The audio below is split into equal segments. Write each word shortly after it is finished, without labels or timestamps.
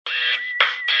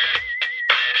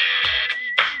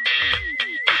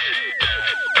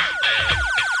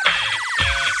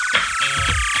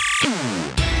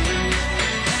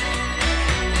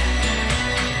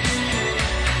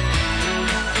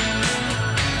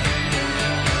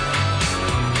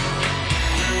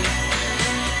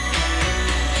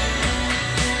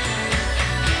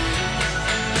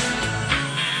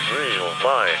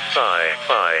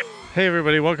Sci-fi. Hey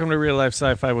everybody, welcome to Real Life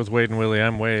Sci-Fi with Wade and Willy.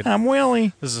 I'm Wade. I'm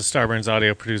Willy. This is a Starburns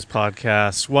audio-produced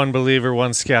podcast. One believer,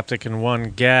 one skeptic, and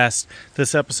one guest.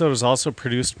 This episode is also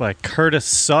produced by Curtis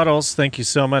Suttles. Thank you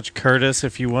so much, Curtis.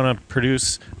 If you want to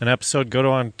produce an episode,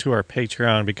 go on to our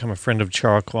Patreon and become a friend of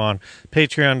Charquan.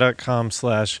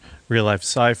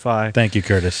 Patreon.com/reallifescifi. Thank you,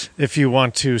 Curtis. If you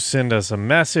want to send us a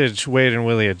message,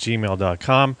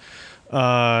 wadeandwilly@gmail.com.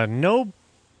 No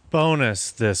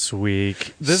bonus this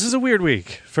week. This is a weird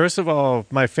week. First of all,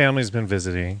 my family's been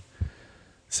visiting.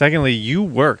 Secondly, you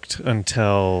worked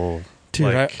until...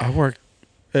 Dude, I worked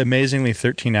amazingly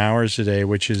 13 hours a day,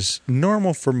 which is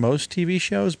normal for most TV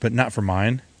shows, but not for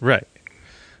mine. Right.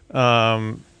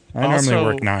 I normally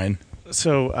work 9.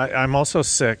 So I'm also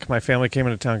sick. My family came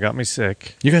into town, got me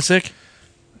sick. You got sick?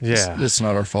 Yeah. It's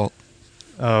not our fault.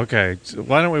 Oh, okay.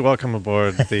 Why don't we welcome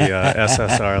aboard the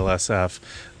SSRLSF?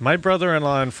 My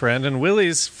brother-in-law and friend, and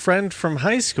Willy's friend from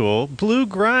high school, Blue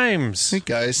Grimes. Hey,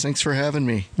 guys. Thanks for having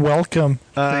me. Welcome.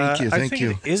 Thank you. I Thank think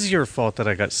you. it is your fault that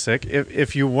I got sick.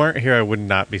 If you weren't here, I would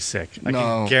not be sick. I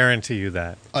can guarantee you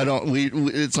that. I don't.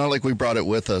 It's not like we brought it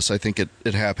with us. I think it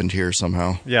happened here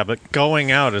somehow. Yeah, but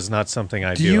going out is not something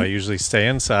I do. I usually stay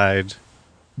inside.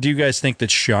 Do you guys think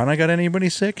that Shauna got anybody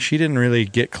sick? She didn't really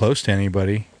get close to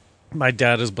anybody. My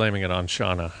dad is blaming it on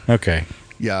Shauna. Okay.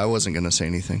 Yeah, I wasn't going to say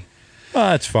anything. Well,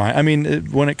 that's fine. I mean,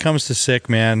 when it comes to sick,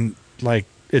 man, like,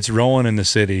 it's rolling in the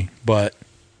city, but...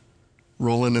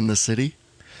 Rolling in the city?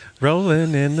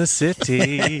 Rolling in the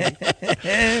city.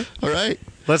 All right.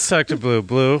 Let's talk to Blue.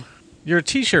 Blue, you're a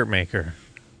T-shirt maker.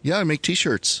 Yeah, I make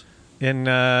T-shirts. In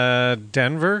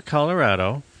Denver,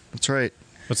 Colorado. That's right.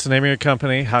 What's the name of your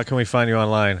company? How can we find you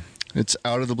online? It's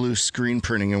Out of the Blue screen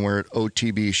printing, and we're at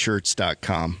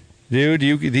otbshirts.com. Dude,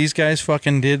 these guys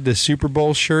fucking did the Super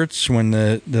Bowl shirts when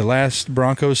the last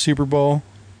Broncos Super Bowl.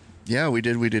 Yeah, we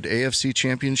did. We did AFC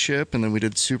Championship, and then we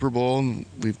did Super Bowl. And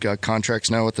we've got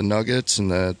contracts now with the Nuggets and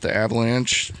the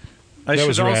Avalanche. I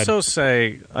should also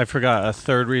say, I forgot, a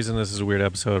third reason this is a weird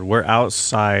episode. We're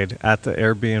outside at the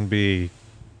Airbnb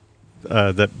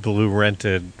that Blue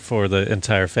rented for the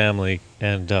entire family,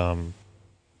 and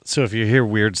so if you hear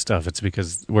weird stuff, it's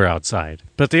because we're outside.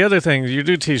 But the other thing, you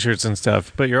do T-shirts and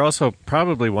stuff, but you're also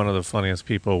probably one of the funniest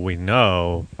people we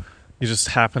know. You just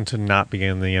happen to not be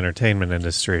in the entertainment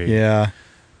industry. Yeah.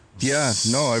 Yeah,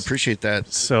 no, I appreciate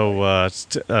that. So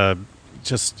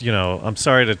just, I'm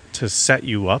sorry to set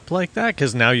you up like that,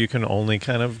 because now you can only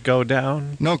kind of go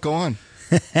down. No, go on.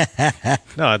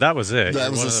 No, that was it.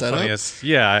 That was the setup? Funniest.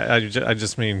 Yeah, I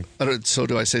just mean... So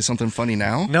do I say something funny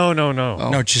now? No. Oh.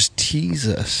 No, just tease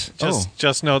us.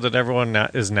 Just know that everyone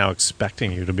is now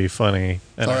expecting you to be funny.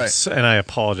 And all right. And I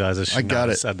apologize. I should not have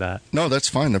it. said that. No, that's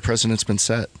fine. The precedent's been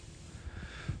set.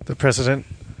 The precedent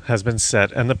has been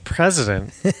set, and the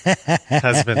president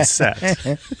has been set.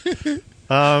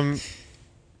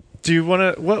 Do you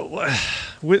want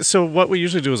to... So what we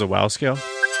usually do is a wow scale.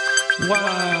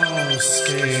 Wow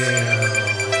scale.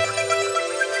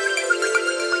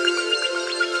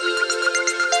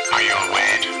 Are you a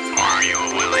Wade or are you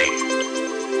a Willy?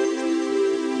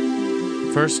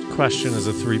 First question is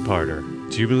a three-parter.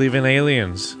 Do you believe in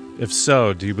aliens? If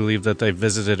so, do you believe that they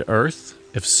visited Earth?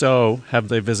 If so, have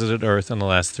they visited Earth in the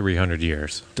last 300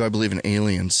 years? Do I believe in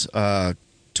aliens? To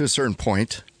a certain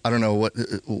point. I don't know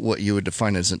what you would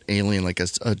define as an alien, like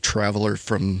a traveler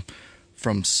from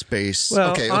space.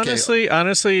 Well, okay.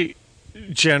 honestly,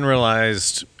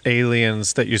 generalized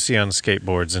aliens that you see on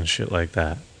skateboards and shit like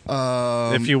that.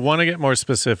 If you want to get more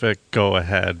specific, go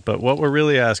ahead. But what we're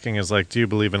really asking is, like, do you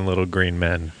believe in little green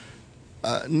men?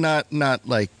 Not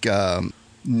like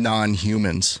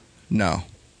non-humans. No,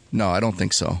 I don't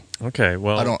think so. Okay,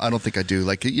 well, I don't think I do.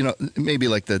 Like, maybe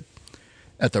like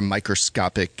at the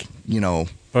microscopic,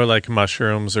 or like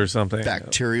mushrooms or something.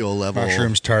 Bacterial level.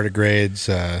 Mushrooms, tardigrades,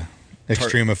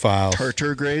 extremophiles.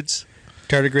 Tardigrades?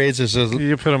 Tardigrades is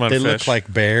you put them on they fish. Look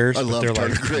like bears, I but love they're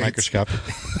tardigrades. like microscopic.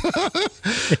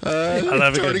 I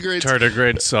love a good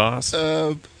tardigrade sauce.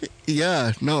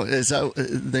 Yeah, no, is that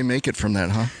they make it from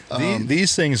that, huh?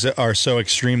 These things are so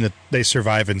extreme that they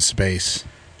survive in space.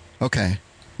 Okay.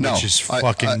 No, which is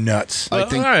fucking nuts. I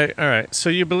think, all right. So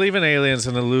you believe in aliens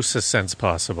in the loosest sense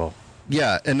possible.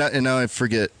 Yeah, and now I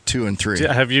forget 2 and 3.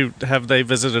 Have they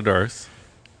visited Earth?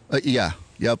 Yeah.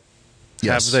 Yep.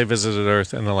 Yes. Have they visited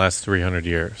Earth in the last 300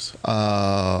 years?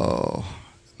 Oh,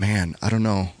 man, I don't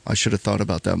know. I should have thought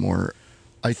about that more.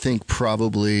 I think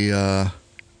probably, I'll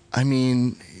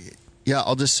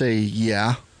just say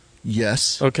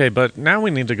yes. Okay, but now we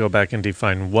need to go back and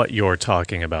define what you're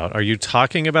talking about. Are you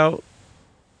talking about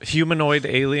humanoid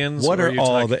aliens? What are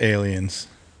all the aliens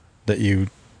that you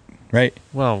right?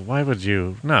 Well, why would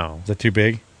you? No. Is that too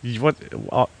big? What?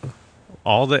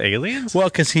 All the aliens? Well,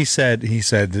 because he said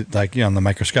that, like, on the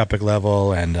microscopic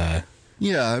level, and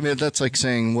Yeah, I mean, that's like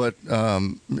saying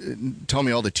tell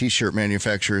me all the T-shirt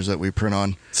manufacturers that we print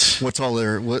on. What's all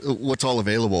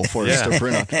available for us to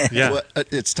print on? Yeah.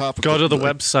 It's topical. Go to the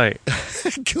website.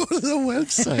 Go to the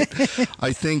website.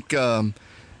 I think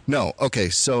no. Okay,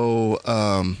 so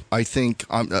I think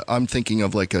I'm thinking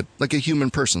of like a human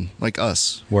person, like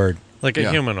us. word. Like a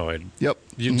Yeah. humanoid. Yep.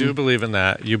 You do believe in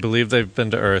that. You believe they've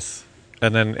been to Earth.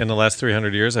 And then in the last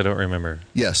 300 years, I don't remember.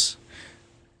 Yes.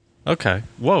 Okay.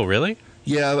 Whoa, really?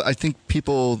 Yeah, I think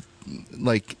people,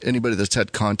 like anybody that's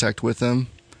had contact with them,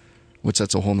 which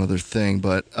that's a whole nother thing,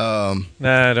 but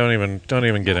Nah, don't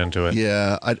even get into it.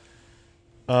 yeah,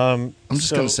 I'm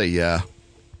just going to say yeah.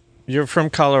 You're from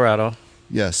Colorado.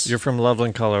 Yes. You're from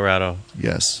Loveland, Colorado.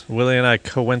 Yes. Willie and I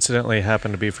coincidentally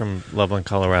happen to be from Loveland,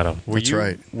 Colorado. That's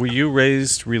right. Were you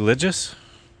raised religious?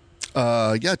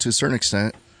 Yeah, to a certain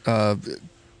extent.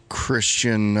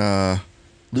 Christian,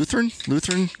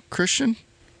 Lutheran Christian?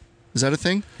 Is that a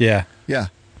thing? Yeah. Yeah.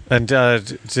 And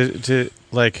do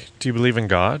you believe in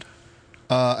God?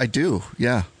 I do.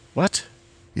 Yeah. What?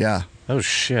 Yeah. Oh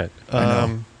shit. I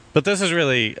know. But this is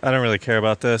really, I don't really care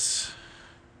about this.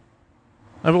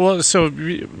 Well, so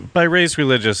by raised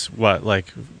religious, what? Like,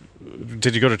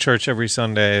 did you go to church every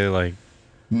Sunday? Like,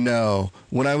 No.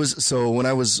 When I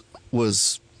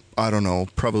was I don't know,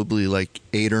 probably like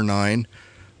 8 or 9,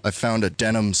 I found a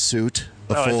denim suit.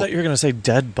 I thought you were going to say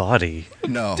dead body.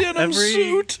 No.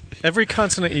 Every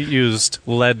consonant you used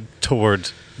led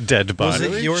toward dead body.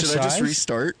 Was it your Should I just size?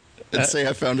 restart and say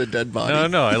I found a dead body?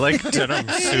 No, I like denim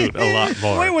suit a lot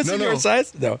more. Wait, was it No. your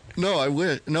size? No. No,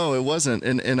 no, it wasn't.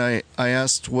 And I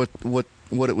asked what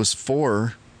it was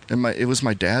for, and it was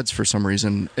my dad's for some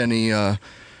reason. And I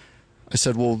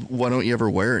said, well, why don't you ever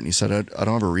wear it? And he said, I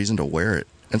don't have a reason to wear it.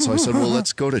 And so I said, well,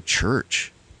 let's go to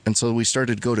church. And so we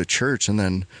started to go to church, and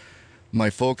then my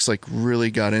folks like really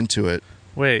got into it.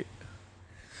 Wait,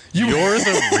 you're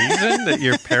the reason that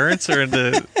your parents are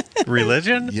into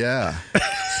religion? Yeah.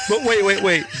 But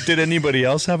wait. Did anybody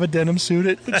else have a denim suit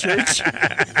at the church?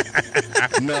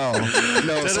 No.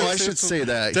 So I should say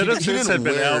that. Denim He suits had didn't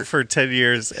been wear, out for 10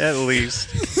 years at least.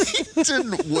 he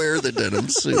didn't wear the denim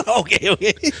suit. Okay.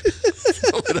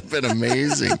 That would have been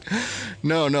amazing.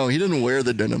 No, he didn't wear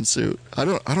the denim suit. I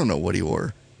don't know what he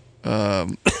wore. I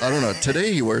don't know.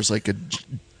 Today he wears like a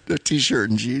t-shirt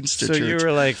and jeans to So church. you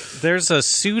were like, there's a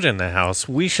suit in the house.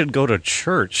 We should go to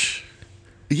church.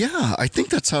 Yeah, I think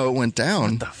that's how it went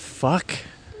down. The fuck?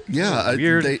 Yeah,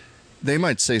 Weird. they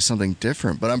might say something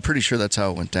different, but I'm pretty sure that's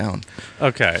how it went down.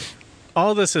 Okay.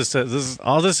 All this is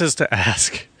to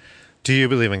ask, do you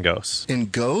believe in ghosts? In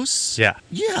ghosts? Yeah.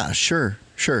 Yeah, sure.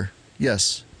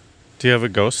 Yes. Do you have a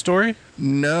ghost story?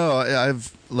 No,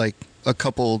 I've like a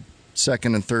couple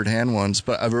second and third hand ones,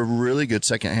 but I have a really good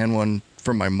second hand one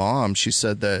from my mom. She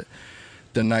said that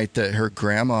the night that her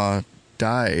grandma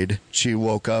died, she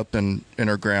woke up and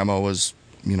her grandma was,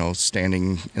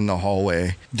 standing in the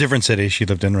hallway. Different city she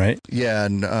lived in, right? Yeah,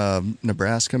 in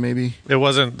Nebraska maybe. It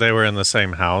wasn't, they were in the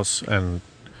same house and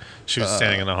she was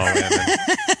standing in the hallway and then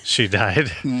she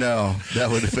died. No,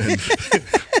 that would have been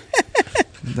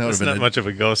That's not much of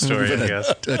a ghost story, I guess.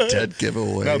 a dead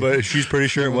giveaway. No, but she's pretty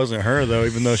sure it wasn't her, though,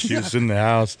 even though she was in the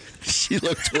house. She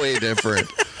looked way different.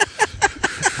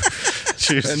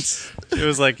 She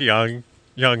was like young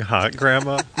hot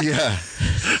grandma. Yeah,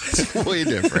 it's way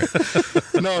different.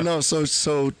 No. So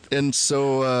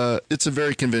it's a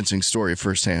very convincing story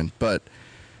firsthand. But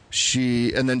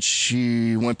she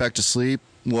went back to sleep,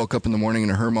 woke up in the morning,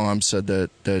 and her mom said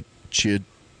that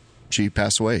she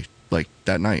passed away like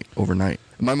that night, overnight.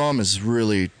 My mom is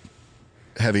really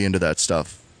heavy into that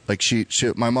stuff. Like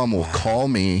my mom will call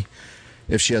me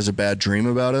if she has a bad dream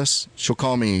about us. She'll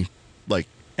call me like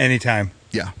Anytime.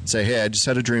 yeah, say, hey, I just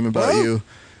had a dream about you.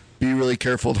 Be really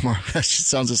careful tomorrow. She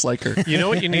sounds just like her. You know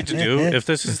what you need to do if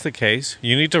this is the case?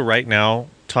 You need to right now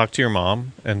talk to your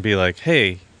mom and be like,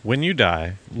 hey, when you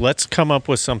die, let's come up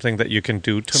with something that you can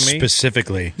do to me.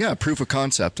 Specifically. Yeah, proof of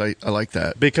concept. I like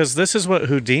that. Because this is what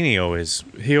Houdini always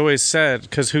said,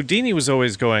 because Houdini was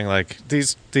always going like,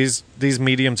 these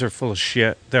mediums are full of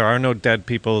shit. There are no dead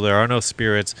people. There are no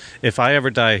spirits. If I ever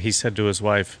die, he said to his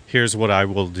wife, here's what I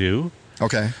will do.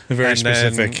 Okay. Very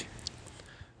specific.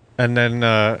 And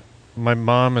then my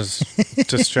mom is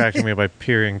distracting me by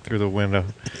peering through the window.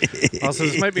 Also,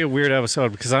 this might be a weird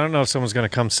episode because I don't know if someone's going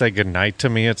to come say goodnight to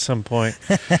me at some point.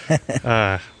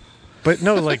 But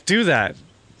no, like, do that.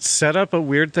 Set up a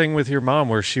weird thing with your mom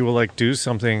where she will, like, do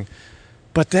something.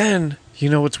 But then You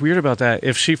know what's weird about that?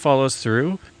 If she follows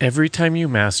through, every time you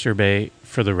masturbate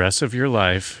for the rest of your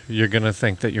life, you're going to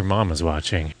think that your mom is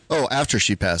watching. Oh, after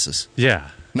she passes, Yeah.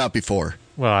 not before.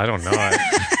 Well, I don't know.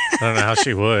 I don't know how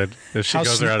she would if she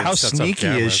goes around and How sets up sneaky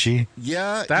cameras. is she?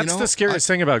 Yeah, That's the scariest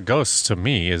thing about ghosts to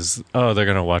me is, they're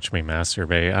going to watch me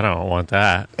masturbate. I don't want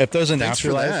that. If there's an Thanks for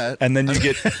afterlife, that. and then you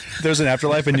get there's an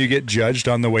afterlife, and you get judged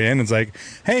on the way in, it's like,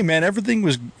 hey man, everything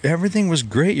was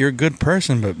great. You're a good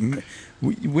person, but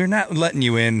we're not letting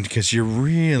you in because you're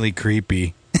really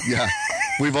creepy. Yeah,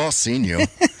 we've all seen you.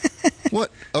 What?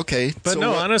 Okay, But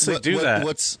no, honestly, do that.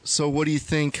 What do you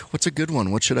think? What's a good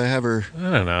one? What should I have her? I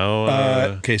don't know.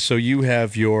 Okay, so you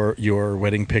have your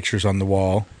wedding pictures on the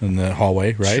wall in the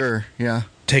hallway, right? Sure. Yeah,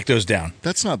 Take those down.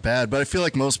 that's not bad. But I feel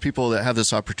like most people that have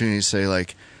this opportunity say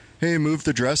like, "Hey, move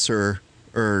the dresser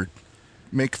or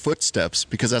make footsteps,"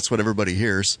 because that's what everybody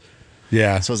hears.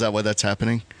 Yeah. So is that why that's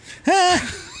happening?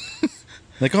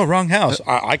 Like, oh, wrong house.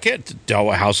 I can't tell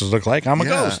what houses look like. I'm a Yeah.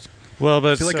 ghost. well,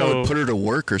 but I feel like I would put her to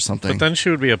work or something. But then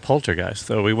she would be a poltergeist,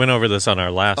 though. We went over this on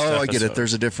our last episode. I get it.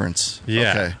 There's a difference. Yeah.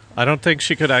 Okay. I don't think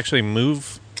she could actually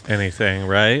move anything,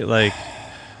 right? Like,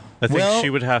 I think Well, she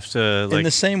would have to, In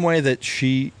the same way that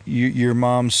your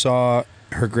mom saw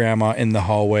her grandma in the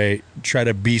hallway, try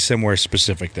to be somewhere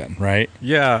specific then, right?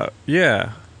 yeah.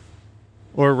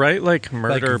 Or write, like,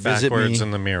 murder visit backwards me.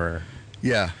 in the mirror.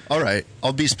 Yeah. All right.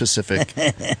 I'll be specific.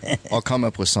 I'll come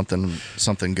up with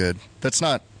something good. That's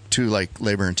not too like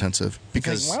labor intensive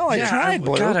because Well, I tried,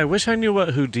 Blue. God, I wish I knew what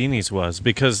Houdini's was,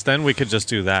 because then we could just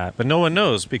do that. But no one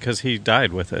knows because he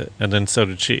died with it, and then so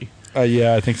did she.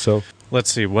 Yeah, I think so. Let's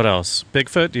see, what else?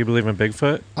 Bigfoot? Do you believe in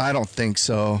Bigfoot? I don't think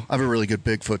so. I have a really good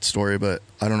Bigfoot story, but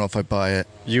I don't know if I buy it.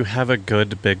 You have a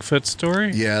good Bigfoot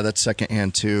story? Yeah, that's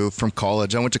secondhand too from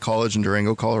college. I went to college in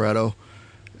Durango, Colorado,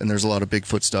 and there's a lot of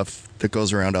Bigfoot stuff that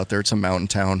goes around out there. It's a mountain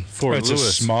town. Fort It's Lewis.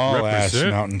 a small ass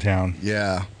Represent. mountain town.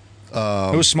 Yeah.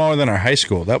 It was smaller than our high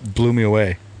school. That blew me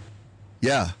away.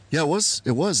 Yeah, it was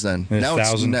then. There's Now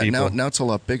 1,000 people. now it's a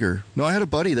lot bigger. No, I had a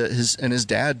buddy that his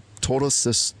dad told us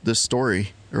this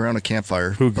story around a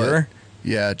campfire. Who, But- Gurr?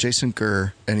 Yeah, Jason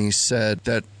Gurr, and he said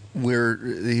that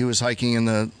he was hiking in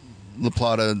the La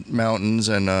Plata Mountains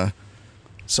and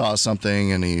saw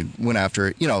something and he went after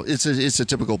it. You know, it's a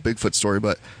typical Bigfoot story,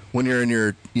 but when you're in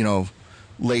your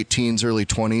late teens, early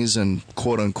 20s, and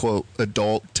quote unquote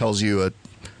adult tells you a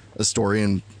story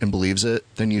and believes it,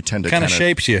 then you tend to Kind of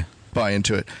shapes you. buy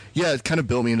into it. Yeah, it kind of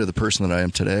built me into the person that I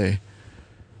am today.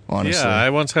 Honestly, Yeah,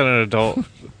 I once had an adult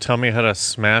tell me how to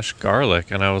smash garlic,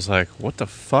 and I was like, what the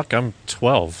fuck? I'm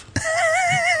 12.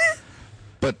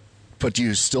 but do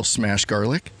you still smash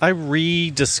garlic? I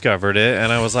rediscovered it,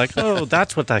 and I was like, oh,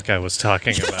 that's what that guy was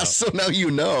talking about. So now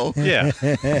you know. Yeah.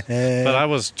 But I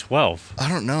was 12. I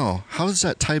don't know. How does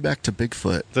that tie back to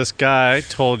Bigfoot? This guy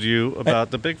told you about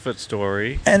the Bigfoot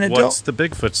story. An adult- What's the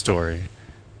Bigfoot story?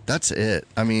 That's it.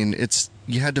 I mean,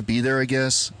 you had to be there, I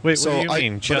guess. Wait, So what do you I-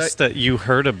 mean? but Just that you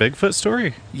heard a Bigfoot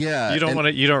story? Yeah. You don't and- want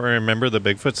to. You don't remember the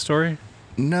Bigfoot story?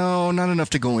 No, not enough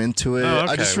to go into it. Oh,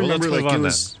 okay. I just Well, remember let's like move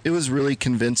it on was really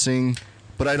convincing,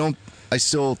 but I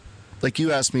still like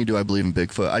you asked me, do I believe in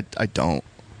Bigfoot? I don't.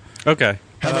 Okay.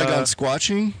 Have I gone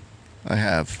squatching? I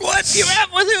have. What? You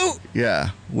have with who? Yeah,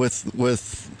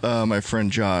 with my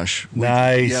friend Josh.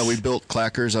 Nice. Yeah, we built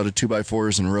clackers out of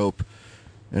 2x4s and rope,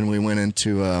 and we went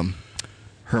into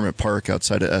Hermit Park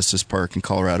outside of Estes Park in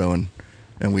Colorado,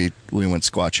 and we went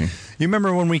squatching. You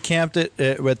remember when we camped at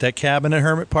that cabin at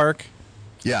Hermit Park?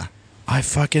 Yeah.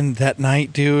 That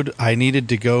night, dude, I needed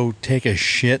to go take a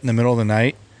shit in the middle of the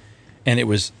night, and it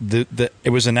was it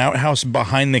was an outhouse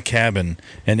behind the cabin,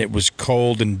 and it was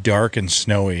cold and dark and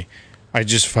snowy. I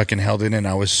just fucking held it in.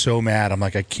 I was so mad. I'm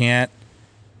like, I can't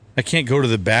go to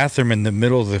the bathroom in the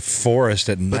middle of the forest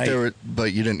at night.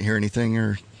 But you didn't hear anything,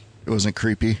 or it wasn't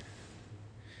creepy.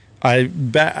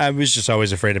 I was just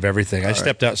always afraid of everything. I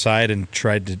stepped outside and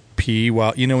tried to pee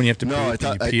while when you have to No, pee, I and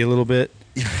thought you pee a little bit.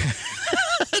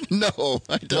 No,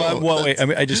 I don't. Well, wait.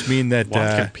 I just mean that. Well,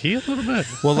 I can pee a little bit.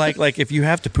 Well, like if you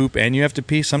have to poop and you have to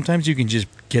pee, sometimes you can just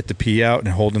get the pee out and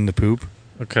hold in the poop.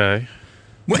 Okay.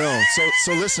 No,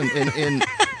 so listen, in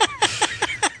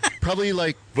probably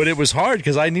like But it was hard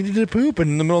because I needed to poop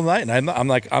in the middle of the night, and I'm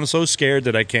like, I'm so scared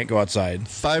that I can't go outside.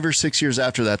 5 or 6 years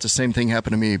after that, the same thing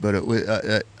happened to me, but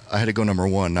I had to go number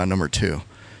 1, not number 2.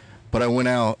 But I went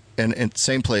out and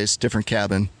same place, different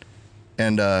cabin,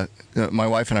 and my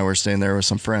wife and I were staying there with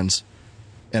some friends,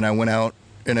 and I went out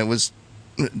and it was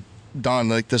dawn,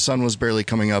 like the sun was barely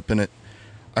coming up, and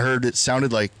I heard it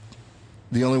sounded like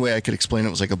the only way I could explain it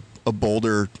was like a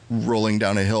boulder rolling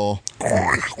down a hill.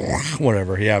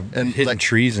 Whatever, yeah, And hitting like-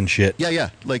 trees and shit. Yeah,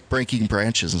 like breaking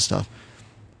branches and stuff.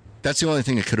 That's the only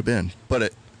thing it could have been.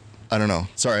 But I don't know.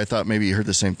 Sorry, I thought maybe you heard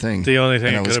the same thing. The only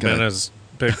thing And it I could was have been is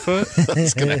Bigfoot. I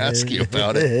was going to ask you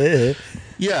about it.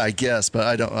 Yeah, I guess, but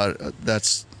I don't.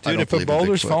 That's I Dude, don't if a believe in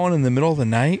boulder's Bigfoot. falling in the middle of the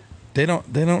night, they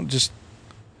don't just.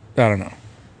 I don't know.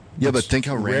 Yeah, but think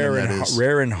how random that is.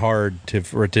 Rare and hard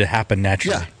for it to happen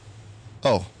naturally. Yeah.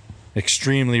 Oh,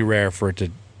 Extremely rare for it to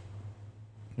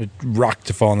a rock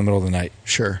to fall in the middle of the night.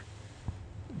 sure.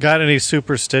 Got any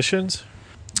superstitions?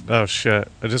 Oh shit!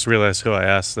 I just realized who I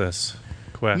asked this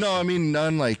question. No, I mean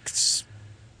none like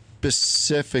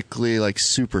specifically like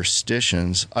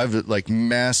superstitions. I've like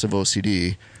massive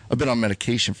OCD. I've been on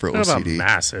medication for What about OCD.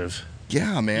 massive?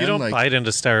 Yeah, man. You don't like, bite into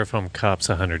styrofoam cups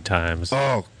 100 times.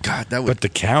 Oh God, that would. But the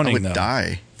counting, I would though.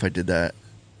 die if I did that.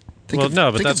 Well,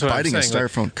 no, but think that's of what I'm biting saying. a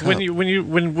styrofoam Like,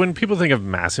 cup. when people think of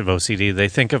massive OCD, they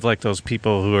think of like those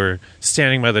people who are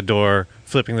standing by the door,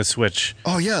 flipping the switch.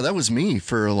 Oh yeah, that was me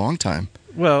for a long time.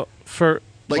 Well, for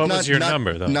Like what not, was your not,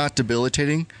 number though? Not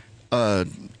debilitating.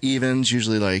 Evens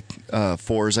usually like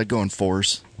fours. I'd go in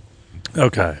fours.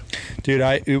 Okay.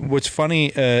 Dude, what's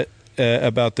funny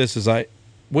about this is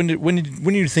when did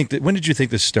you think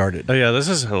this started? Oh yeah, this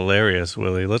is hilarious,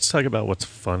 Willie. Let's talk about what's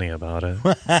funny about it.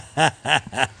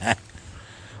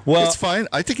 Well, It's fine.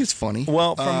 I think it's funny.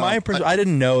 Well, from my perspective, I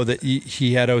didn't know that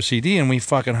he had OCD, and we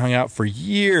fucking hung out for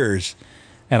years.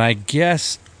 And I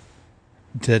guess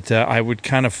that I would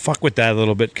kind of fuck with that a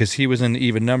little bit because he was in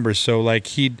even numbers. So, like,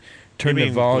 he'd turn You the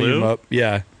mean volume Blue? up.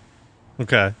 Yeah.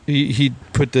 Okay. He'd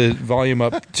put the volume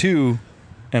up 2,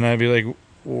 and I'd be like,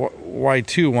 why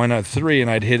 2? Why not 3? And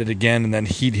I'd hit it again, and then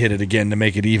he'd hit it again to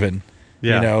make it even.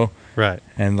 Yeah. You know? Right.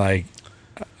 And, like,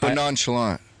 but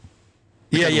nonchalant.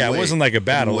 yeah, Had to it wait. wasn't like a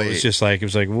battle. It was Wait. just like,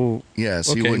 well, Yeah,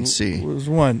 so you okay, wouldn't see. It was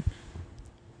one.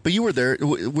 But you were there.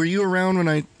 Were you around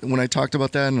when I talked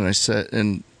about that? And I said,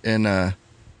 and I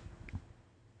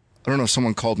don't know if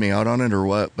someone called me out on it or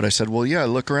what, but I said, well, yeah,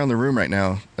 look around the room right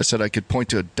now. I said I could point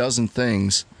to a dozen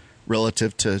things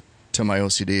relative to my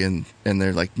OCD, and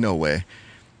they're like, no way.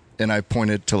 And I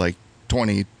pointed to like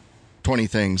 20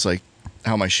 things, like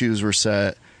how my shoes were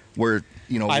set, where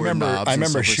I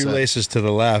remember shoelaces to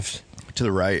the left. to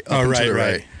the right. Oh, up and right, to the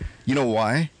right. You know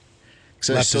why? 'Cause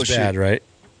I Left is associate- bad, right?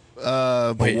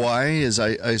 But Wait. why is I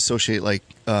associate like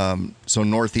so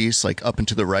northeast, like up and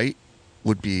to the right,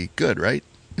 would be good, right?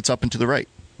 It's up and to the right.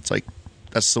 It's like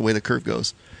that's the way the curve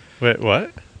goes. Wait,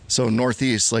 what? So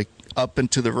northeast, like up and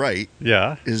to the right,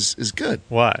 Yeah. is good.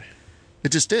 Why? It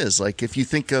just is. Like if you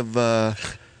think of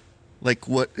like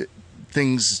what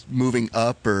things moving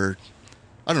up, or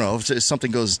I don't know, if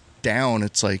something goes down,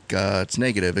 it's like it's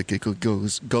negative. It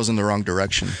goes in the wrong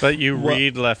direction. But you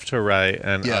read left to right,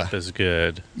 and Yeah. up is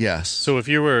good. Yes. So if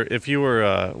you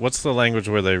were, what's the language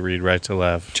where they read right to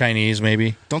left? Chinese,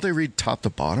 maybe. Don't they read top to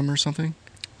bottom or something?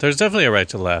 There's definitely a right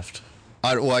to left.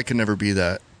 I could never be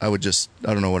that. I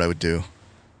don't know what I would do.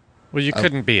 Well, you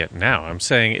couldn't be it now. I'm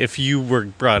saying if you were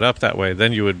brought up that way,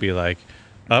 then you would be like,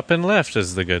 up and left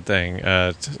is the good thing.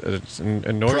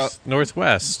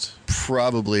 Northwest.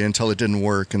 Probably until it didn't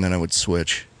work, and then I would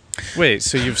switch. Wait,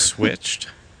 so you've switched?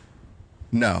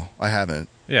 No, I haven't.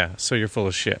 Yeah, so you're full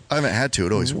of shit. I haven't had to.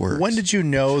 It always works. When did you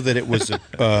know that it was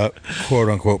a quote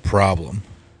unquote problem?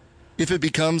 If it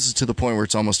becomes to the point where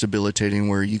it's almost debilitating,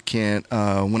 where you can't.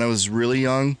 When I was really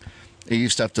young, I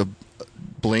used to have to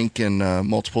blink in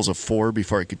multiples of 4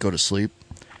 before I could go to sleep.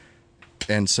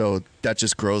 And so that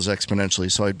just grows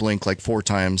exponentially. So I'd blink like 4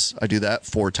 times. I do that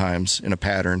 4 times in a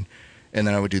pattern, and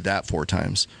then I would do that 4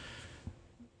 times.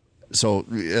 So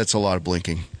that's a lot of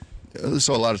blinking.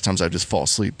 So a lot of times I'd just fall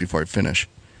asleep before I'd finish.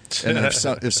 And then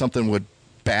if something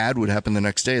bad would happen the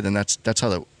next day, then that's how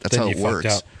Then it you works.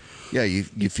 fucked up. Yeah, you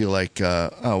feel like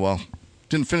oh well,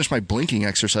 didn't finish my blinking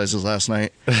exercises last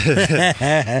night.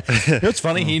 It's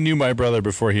funny. He knew my brother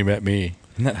before he met me.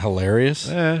 Isn't that hilarious?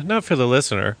 Not for the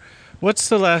listener. What's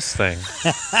the last thing?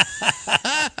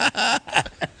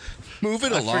 Move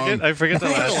it along. I forget the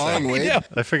Move it last along, thing. Wade. Yeah.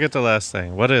 I forget the last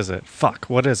thing. What is it? Fuck,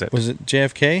 what is it? Was it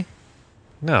JFK?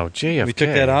 No, JFK. We took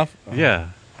that off. Yeah.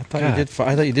 I thought God. you did.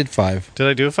 I thought you did 5. Did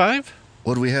I do 5?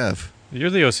 What do we have?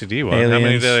 You're the OCD one. How many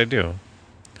Aliens. did I do?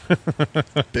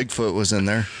 Bigfoot was in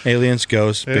there. Aliens,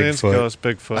 ghosts, Aliens, Bigfoot. Ghost,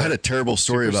 Bigfoot. I had a terrible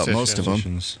story about most of them.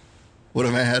 Superstitions. What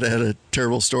have I had a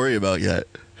terrible story about yet?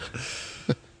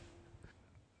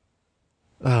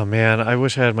 Oh man, I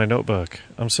wish I had my notebook.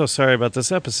 I'm so sorry about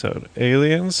this episode.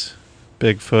 Aliens,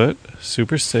 Bigfoot,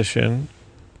 superstition,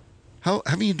 How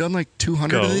haven't you done like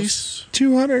 200 of these? ghosts.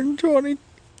 220.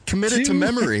 Commit it to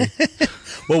memory.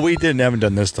 Well, we haven't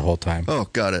done this the whole time. Oh,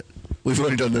 got it. We've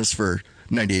only done this for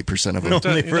 98% of it.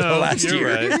 Only for the last you're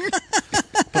year. right.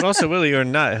 But also, Willie, you're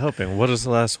not helping. What is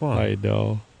the last one? I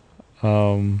know.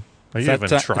 Are you even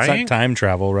It's trying? not time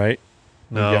travel, right?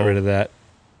 No. We got rid of that.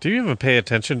 Do you even pay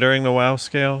attention during the WoW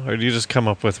scale, or do you just come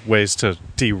up with ways to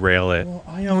derail it? Well,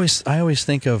 I always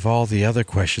think of all the other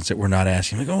questions that we're not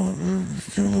asking. Like,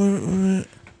 I'm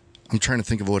trying to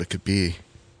think of what it could be.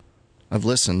 I've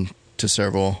listened to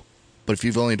several, but if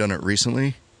you've only done it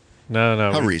recently, No.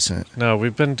 how recent? No,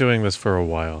 we've been doing this for a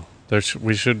while.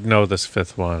 We should know this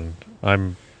fifth one.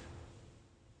 I'm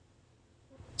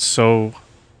so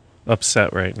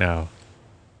upset right now.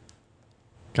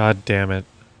 God damn it.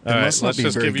 All right, must not let's be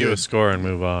just very give you a good. score and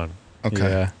move on.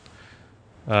 Okay.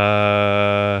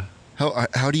 yeah.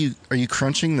 How do you are you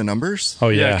crunching the numbers? Oh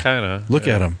yeah. kind of. Look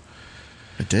at him.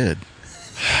 I did.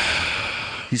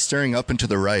 He's staring up and to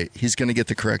the right. He's going to get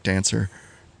the correct answer.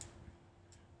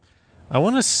 I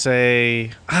want to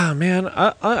say, man,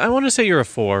 I want to say you're a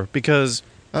 4 because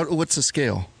What's the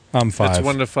scale? I'm 5. it's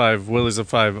 1 to 5. Willy's a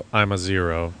 5. I'm a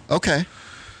 0. Okay.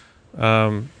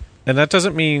 And that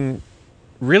doesn't mean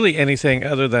really anything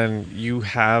other than you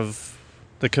have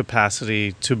the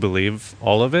capacity to believe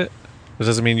all of it. It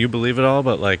doesn't mean you believe it all,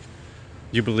 but like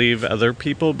you believe other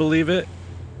people believe it.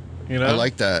 You know, I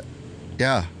like that.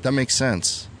 Yeah, that makes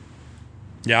sense.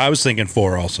 Yeah, I was thinking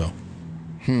 4 also.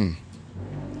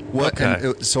 What? Okay.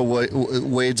 And, so what?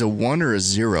 Wade's a 1 or a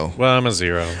 0? Well, I'm a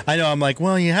 0. I know. I'm like,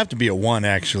 well, you have to be a 1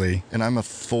 actually, And I'm a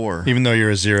 4. even though you're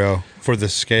a 0 for the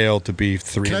scale to be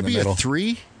 3 Can I in the be middle. a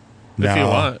 3? If you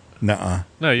want. Nuh-uh.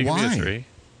 No, you can Why? be a 3.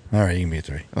 All right, you can be a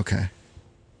 3. Okay.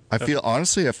 I feel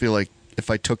like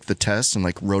if I took the test and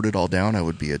like wrote it all down, I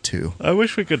would be a 2. I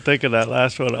wish we could think of that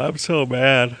last one. I'm so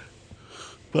mad.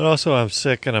 But also, I'm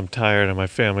sick and I'm tired and my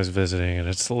family's visiting and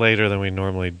it's later than we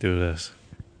normally do this.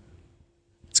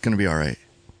 It's going to be all right.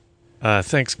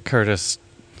 Thanks, Curtis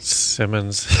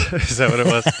Simmons. Is that what it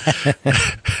was?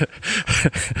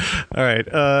 All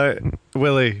right.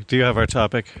 Willy, do you have our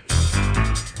topic?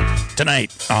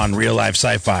 Tonight on Real Life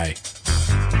Sci-Fi,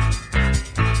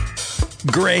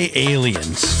 gray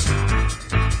aliens.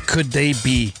 Could they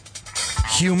be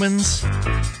humans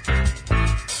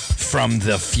from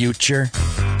the future?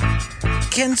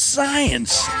 Can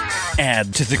science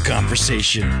add to the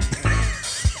conversation?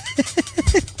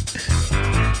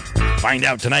 Find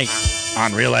out tonight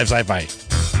on Real Life Sci-Fi.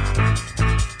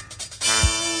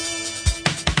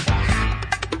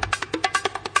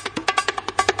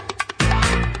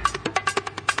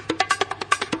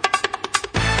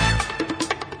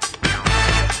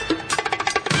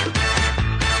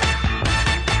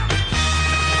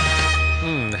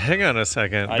 Hang on a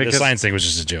second. The science thing was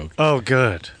just a joke. Oh,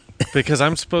 good. Because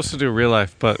I'm supposed to do real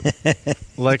life, but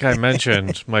like I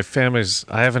mentioned, my family's.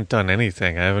 I haven't done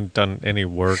anything. I haven't done any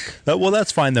work. Well,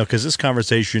 that's fine though, because this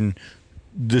conversation,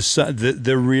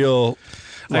 the real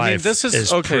life I mean, this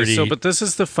is okay. pretty, So, but this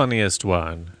is the funniest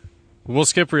one. We'll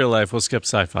skip real life. We'll skip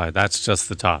sci-fi. That's just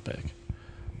the topic,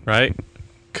 right?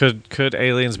 Could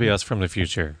aliens be us from the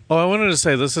future? Oh, I wanted to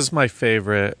say this is my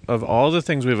favorite of all the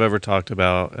things we've ever talked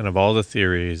about and of all the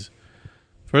theories.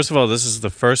 First of all, this is the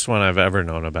first one I've ever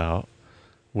known about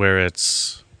where it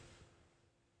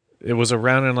was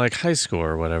around in like high school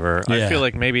or whatever. Yeah. I feel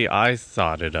like maybe I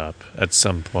thought it up at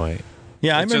some point.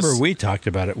 Yeah, I It remember just- we talked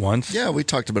about it once. Yeah, we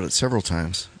talked about it several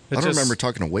times. It I don't just- remember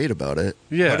talking to Wade about it.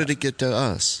 Yeah. How did it get to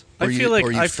us? I Or feel you, like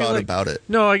or you I feel thought like- about it.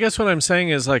 No, I guess what I'm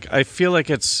saying is like I feel like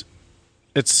it's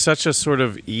such a sort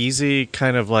of easy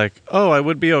kind of like, oh, I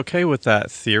would be okay with that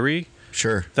theory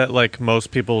Sure. that like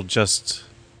most people just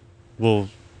will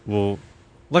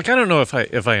like I don't know if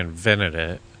I invented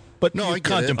it But No, you I get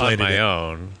it. on contemplated my it.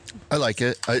 own. I like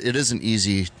it. It isn't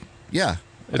easy. Yeah.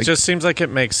 It just seems like it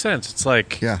makes sense. It's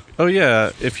like, Yeah. oh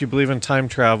yeah, if you believe in time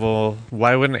travel,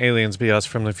 why wouldn't aliens be us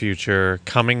from the future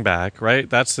coming back, right?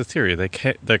 That's the theory.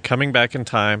 They're coming back in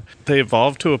time. They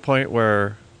evolved to a point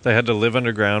where they had to live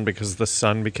underground because the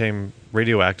sun became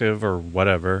radioactive or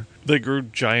whatever. They grew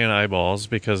giant eyeballs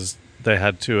because they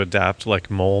had to adapt like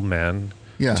mole men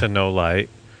Yeah. to no light.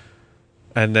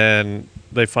 And then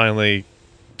they finally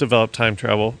developed time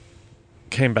travel,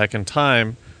 came back in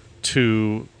time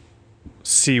to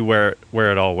see where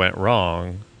it all went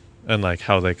wrong and like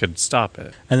how they could stop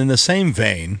it. And in the same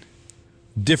vein,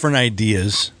 different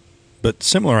ideas, but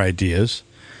similar ideas.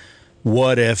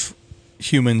 What if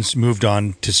humans moved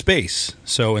on to space?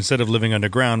 So instead of living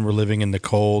underground, we're living in the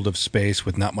cold of space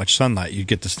with not much sunlight. You'd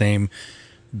get the same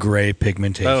gray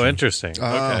pigmentation. Oh, interesting.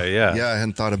 Okay, yeah. Yeah, I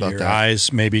hadn't thought about Your that.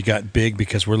 eyes maybe got big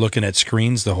because we're looking at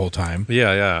screens the whole time.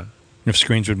 Yeah. If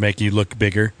screens would make you look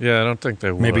bigger, Yeah, I don't think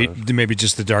they would. maybe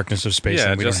just the darkness of space.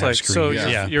 Yeah, and we just don't like have so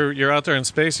screens. Yeah. you're out there in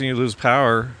space and you lose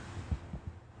power.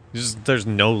 There's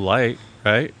no light.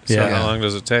 right? So Yeah. how long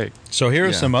does it take? So here are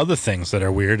Yeah. some other things that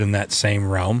are weird in that same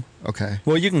realm. Okay.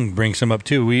 Well, you can bring some up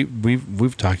too.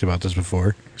 We've talked about this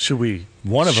before. Should we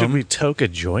Should we toke a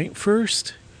joint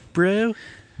first, bro?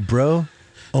 Bro,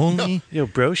 only Yo,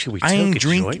 bro, should we toke a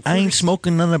joint first?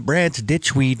 smoking none of Brad's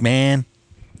ditchweed, man.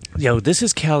 Yo, this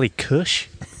is Cali Kush,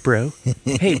 bro.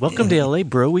 Hey, welcome to LA,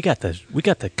 bro. We got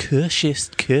the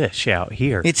cushest kush out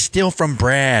here. It's still from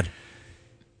Brad.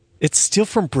 It's still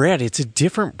from Brad. It's a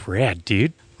different Brad,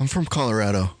 dude. I'm from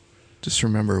Colorado. Just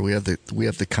remember, we have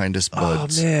the kindest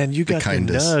buds. Oh man, you The got the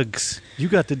kindest. nugs. You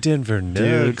got the Denver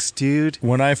nugs, dude.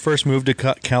 When I first moved to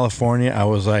California, I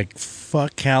was like,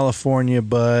 fuck California,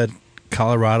 bud.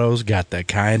 Colorado's got the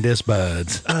kindest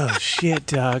buds. Oh shit,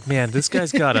 dog, man, this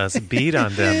guy's got us beat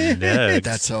on them nugs.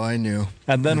 That's how I knew.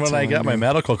 And then That's when I how got my knew.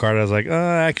 medical card, I was like,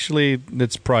 actually,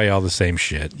 it's probably all the same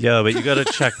shit. Yo, but you got to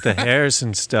check the hairs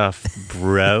and stuff,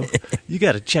 bro. You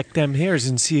got to check them hairs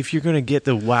and see if you're gonna get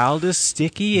the wildest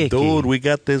sticky icky. Dude, we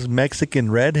got this Mexican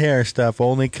red hair stuff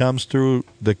only comes through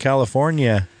the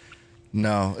California.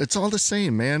 No, it's all the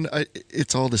same, man.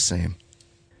 It's all the same.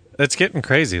 It's getting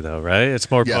crazy though, right?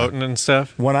 It's more Yeah. potent and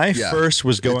stuff. When I Yeah, first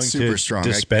was it's going super to strong.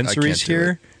 dispensaries I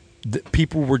can't do here,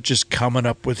 people were just coming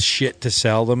up with shit to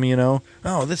sell them, you know?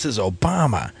 Oh, this is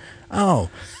Obama. Oh,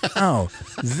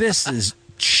 this is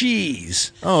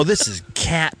cheese. Oh, this is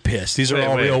cat piss. These are Wait,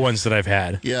 all wait. real ones that I've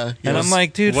had. Yeah. And I'm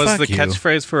like, dude, was fuck the you.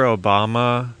 catchphrase for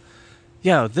Obama?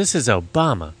 Yo, this is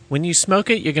Obama. When you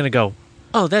smoke it, you're gonna go,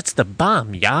 "Oh, that's the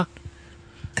bomb, yeah."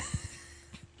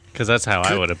 Because that's how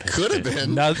I would have pitched Could have it.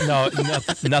 been.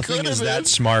 Nothing is been. that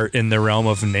smart in the realm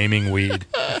of naming weed.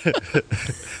 No,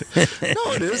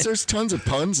 it is. There's tons of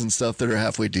puns and stuff that are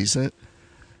halfway decent.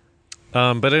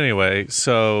 But anyway,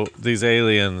 so these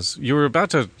aliens, you were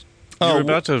about to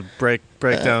break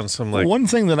down some like. One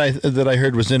thing that I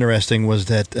heard was interesting was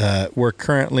that we're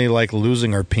currently like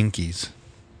losing our pinkies.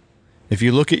 If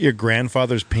you look at your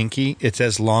grandfather's pinky, it's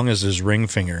as long as his ring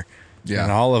finger. Yeah.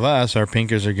 And all of us, our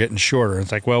pinkies are getting shorter.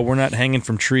 It's like, well, we're not hanging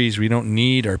from trees. We don't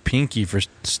need our pinky for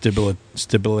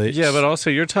stability. Yeah, but also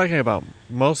you're talking about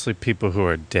mostly people who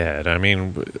are dead. I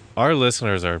mean, our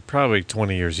listeners are probably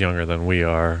 20 years younger than we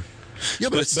are. Yeah,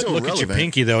 but it's But still look relevant. at your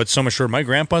pinky, though. It's so much shorter. My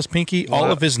grandpa's pinky, all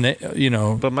Well, of his,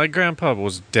 But my grandpa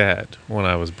was dead when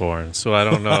I was born, so I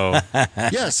don't know.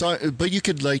 Yeah, so but you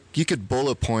could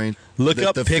bullet point. Look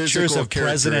up the pictures physical of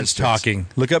presidents characteristics. talking.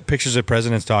 Look up pictures of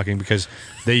presidents talking because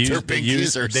they've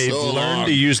pinkies are they've so learned long.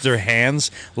 to use their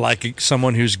hands like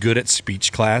someone who's good at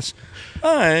speech class.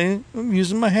 I'm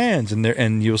using my hands,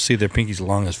 and you'll see their pinkies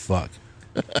long as fuck.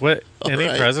 What? Any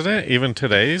right. president? Even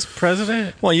today's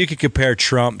president? Well, you could compare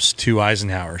Trump's to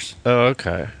Eisenhower's, Oh,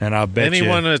 okay. and I'll bet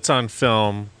Anyone you. that's on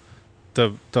film,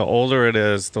 the older it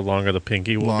is, the longer the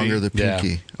pinky will Longer be. the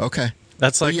pinky. Okay.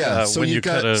 That's like yeah. So when you you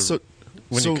got cut a so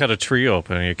you cut a tree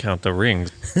open and you count the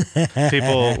rings.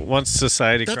 People once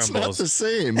society that's crumbles. not the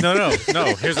same. No.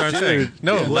 Here's what I'm saying.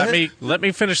 No, yeah, let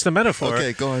me finish the metaphor.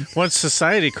 Okay, go on. Once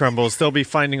society crumbles, they'll be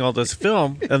finding all this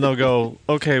film, and they'll go,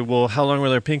 "Okay, well, how long were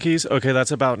their pinkies? Okay,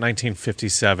 that's about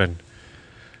 1957."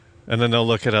 And then they'll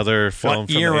look at other film. What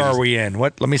year are we in?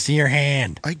 What? Let me see your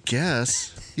hand. I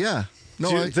guess. Yeah. No,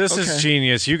 Dude, this okay. is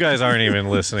genius. You guys aren't even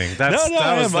listening. That was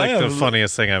I like the am.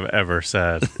 funniest thing I've ever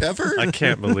said. Ever? I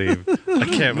can't believe. I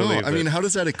can't No, believe. I mean, it. how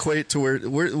does that equate to where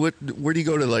do you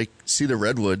go to like see the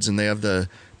redwoods and they have the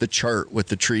chart with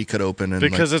the tree cut open and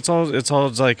because it's all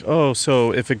like, oh,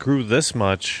 so if it grew this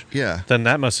much, yeah. then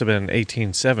that must have been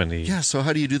 1870. Yeah, so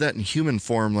how do you do that in human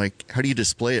form? Like, how do you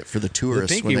display it for the The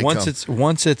tourists pinky when they once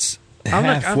come? it's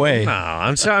halfway.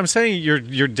 I'm saying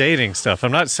you're dating stuff.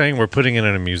 I'm not saying we're putting it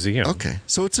in a museum. Okay,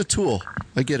 so it's a tool.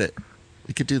 I get it.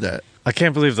 You could do that. I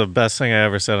can't believe the best thing I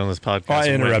ever said on this podcast. Oh, I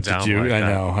went interrupted down you. like I that.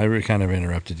 know. I kind of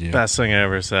interrupted you. Best thing I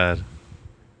ever said.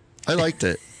 I liked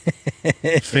it.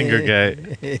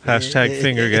 Fingergate. Hashtag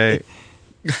Fingergate.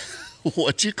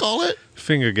 What'd you call it?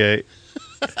 Fingergate.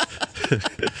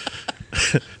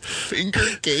 Finger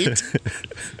gate.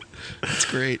 That's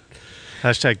great.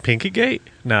 Hashtag Pinkygate?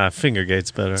 Nah, Fingergate's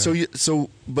better.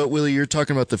 But Willie, you're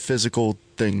talking about the physical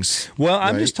things. Well,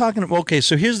 I'm right? just talking. Okay,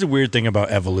 so here's the weird thing about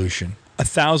evolution.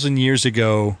 1,000 years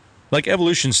ago, like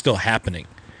evolution's still happening,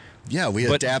 Yeah, we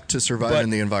but- adapt to survive but- in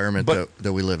the environment but-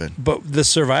 that we live in. but the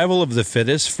survival of the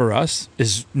fittest for us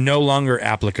is no longer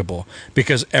applicable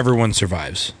because everyone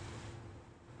survives,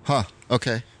 Huh.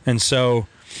 Okay. and so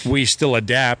we still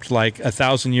adapt. Like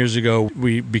 1,000 years ago,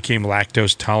 we became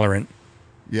lactose tolerant.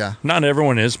 Yeah. Not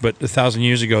everyone is, but 1,000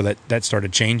 years ago that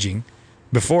started changing.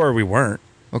 Before we weren't.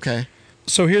 Okay.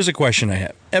 So here's a question I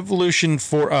have. Evolution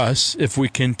for us, if we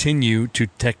continue to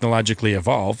technologically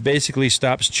evolve, basically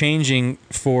stops changing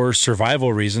for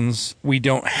survival reasons. We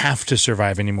don't have to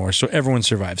survive anymore, so everyone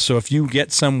survives. So if you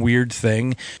get some weird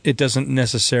thing, it doesn't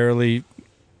necessarily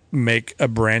make a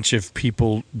branch of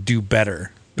people do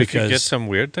better. If you Because, get some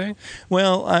weird thing?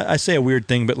 well, I say a weird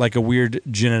thing, but like a weird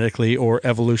genetically or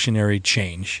evolutionary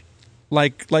change.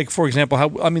 Like for example,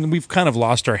 we've kind of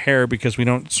lost our hair because we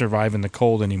don't survive in the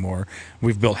cold anymore.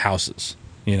 We've built houses,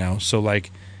 so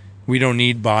like we don't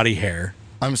need body hair.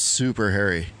 I'm super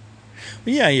hairy.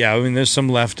 Yeah. I mean, there's some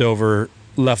leftover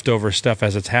stuff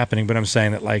as it's happening, but I'm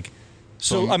saying that like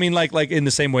in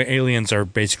the same way aliens are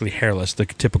basically hairless, the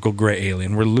typical gray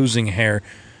alien. We're losing hair,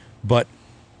 but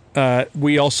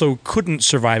we also couldn't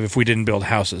survive if we didn't build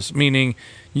houses. Meaning,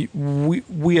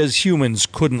 we as humans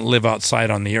couldn't live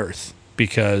outside on the earth.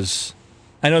 Because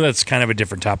I know that's kind of a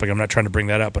different topic. I'm not trying to bring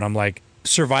that up, but I'm like,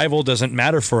 survival doesn't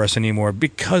matter for us anymore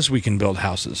because we can build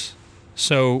houses.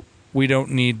 So we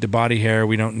don't need the body hair.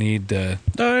 We don't need the...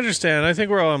 No, I understand. I think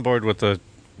we're all on board with the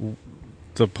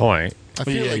point. I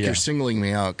feel you're singling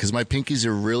me out because my pinkies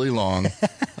are really long.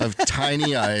 I have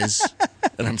tiny eyes,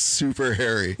 and I'm super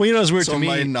hairy. Well, it's weird so to me.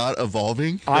 Am I not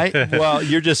evolving? Well,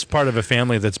 you're just part of a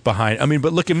family that's behind. I mean,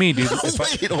 but look at me, dude.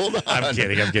 Wait, hold on. I'm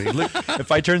kidding. Look,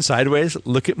 if I turn sideways,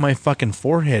 look at my fucking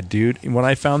forehead, dude. When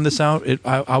I found this out,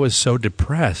 I was so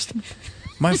depressed.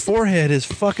 My forehead is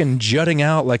fucking jutting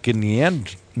out like a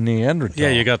Neanderthal. Yeah,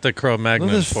 you got the Cro-Magnon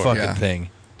Look at this forehead. fucking thing.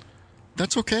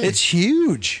 That's okay. It's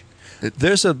huge.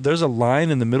 There's a line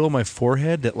in the middle of my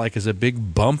forehead that like is a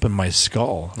big bump in my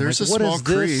skull. There's like, a what small is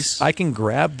this? crease. I can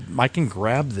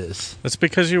grab this. That's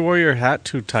because you wore your hat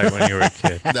too tight when you were a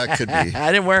kid. That could be.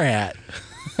 I didn't wear a hat.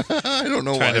 I don't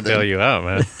know Trying why. to bail you out,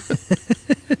 man.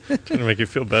 Trying to make you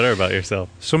feel better about yourself.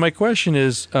 So my question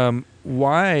is,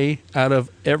 why out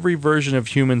of every version of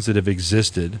humans that have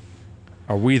existed,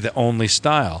 are we the only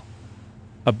style?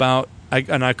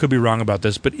 And I could be wrong about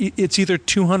this, but it's either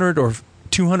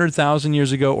 200,000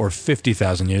 years ago or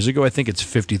 50,000 years ago. I think it's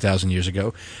 50,000 years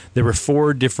ago. There were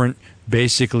 4 different,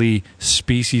 basically,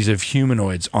 species of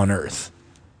humanoids on Earth.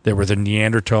 There were the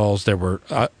Neanderthals. There were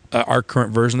our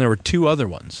current version. There were 2 other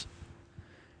ones.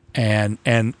 And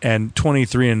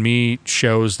 23andMe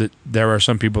shows that there are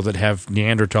some people that have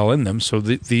Neanderthal in them. So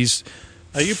these...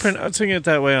 Are you pronouncing it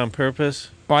that way on purpose?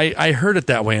 I heard it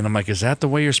that way, and I'm like, is that the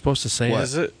way you're supposed to say What? it?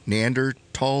 Is it?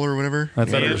 Neanderthal or whatever? I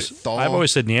thought it was. Neanderthal? I've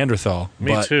always said Neanderthal.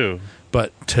 Me too.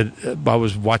 But I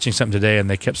was watching something today, and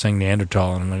they kept saying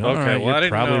Neanderthal, and I'm like, all Okay, right, well, I you're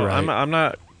didn't probably know.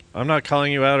 right. I'm not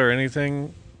calling you out or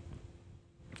anything.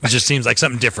 It just seems like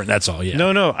something different. That's all. Yeah.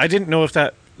 No, I didn't know if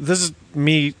that. This is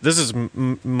me. This is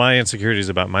my insecurities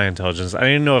about my intelligence. I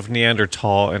didn't know if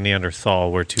Neanderthal and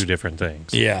Neanderthal were 2 different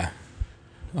things. Yeah.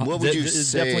 What would you There's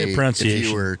say definitely a if pronunciation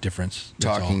you were difference.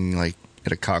 That's talking like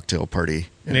at a cocktail party?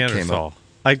 And it came Neanderthal. up?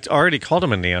 I already called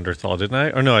him a Neanderthal, didn't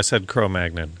I? Or no, I said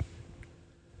Cro-Magnon.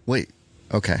 Wait.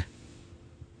 Okay.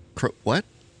 What?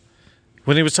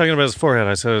 When he was talking about his forehead,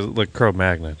 I said it looked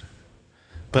Cro-Magnon.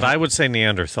 But I would say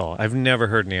Neanderthal. I've never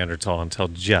heard Neanderthal until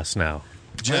just now.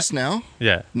 Just now?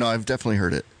 Yeah. No, I've definitely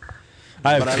heard it.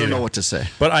 all. But I don't know what to say.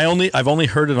 But I've only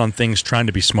heard it on things trying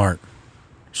to be smart.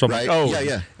 So I'm Right? like, oh,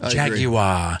 Yeah, I agree.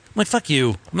 Jaguar. I'm like, fuck you.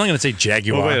 I'm not going to say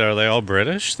Jaguar. Well, wait, are they all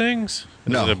British things?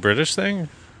 No. Is it a British thing?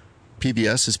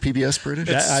 PBS? Is PBS British?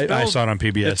 I saw it on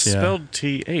PBS. It's yeah. spelled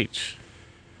TH.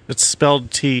 It's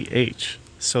spelled TH.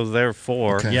 So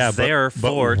therefore, Okay. Yeah,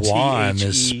 therefore, but Juan THE.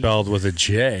 is spelled with a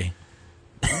J.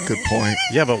 Good point.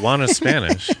 Yeah, but Juan is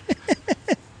Spanish.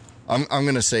 I'm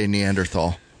going to say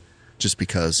Neanderthal just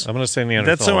because. I'm going to say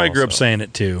Neanderthal. That's how I grew up also. saying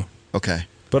it too. Okay.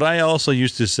 But I also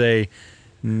used to say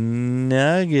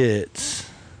nuggets.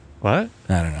 What?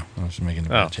 I don't know. I was making a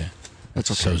bunch of.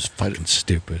 That's So okay. fucking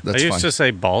stupid. That's I used fine. to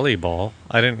say volleyball.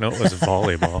 I didn't know it was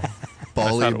volleyball. I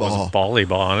thought it was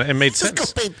volleyball, and it made sense.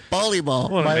 Let's go play volleyball.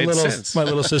 Well, it made sense. My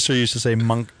little sister used to say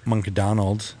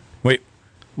McDonald's.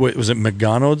 Wait, was it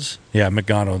McDonald's? Yeah,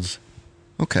 McDonald's.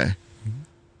 Okay.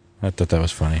 I thought that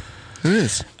was funny. It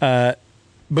is.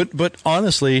 But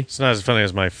honestly, It's not as funny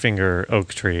as my finger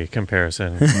oak tree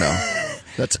comparison. No.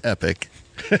 That's epic.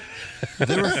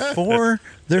 there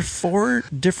are 4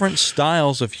 different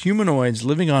styles of humanoids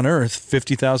living on Earth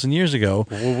 50,000 years ago.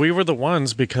 Well, we were the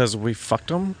ones because we fucked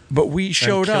them. But we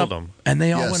showed killed up, them. and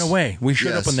they all Yes. went away. We showed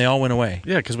Yes. up, and they all went away.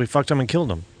 Yeah, because we fucked them and killed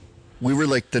them. We were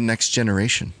like the next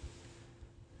generation.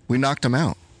 We knocked them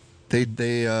out. They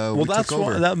Well, we that's took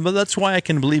over. why. But that's why I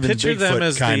can believe in Picture Bigfoot them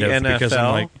as kind the of NFL. because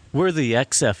I'm like, We're the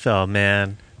XFL,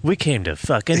 man. We came to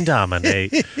fucking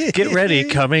dominate. Get ready,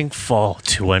 coming fall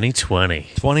 2020.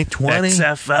 2020.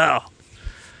 XFL.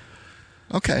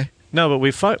 Okay. No, but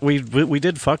we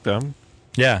did fuck them,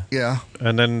 Yeah. Yeah.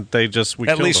 and then we At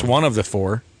killed least them. one of the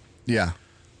 4. Yeah.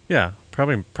 Yeah,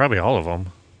 probably all of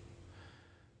them.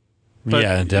 But,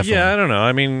 yeah, definitely. Yeah, I don't know.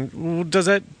 I mean, does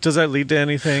that lead to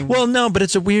anything? Well, no, but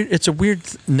it's a weird.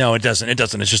 No, it doesn't. It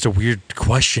doesn't. It's just a weird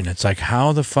question. It's like,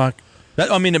 how the fuck?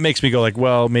 I mean, it makes me go like,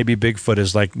 well, maybe Bigfoot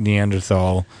is like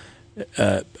Neanderthal.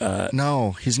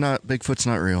 No, he's not. Bigfoot's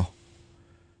not real.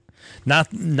 Not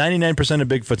 99% of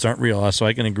Bigfoots aren't real, so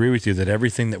I can agree with you that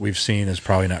everything that we've seen is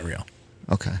probably not real.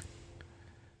 Okay.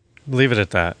 Leave it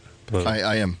at that. Blue.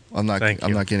 I am. I'm not. Thank I'm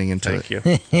you. not getting into Thank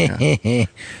it. you. Yeah.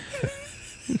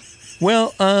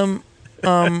 Well,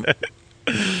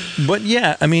 but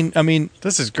yeah, I mean,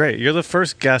 This is great. You're the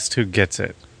first guest who gets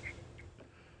it.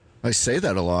 I say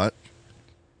that a lot.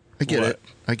 I get What? it.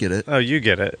 I get it. Oh, you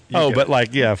get it. You oh, get but it.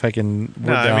 like, yeah, if I can.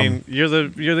 No, I mean, you're the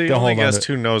Don't only hold on guest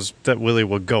to who knows that Willy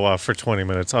will go off for 20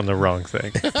 minutes on the wrong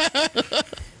thing.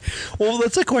 well,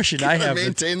 that's a question I have.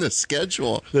 Maintain the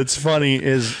schedule. That's funny.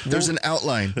 Is There's an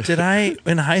outline. did I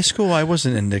in high school? I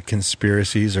wasn't into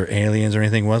conspiracies or aliens or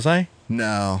anything, was I?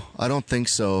 No, I don't think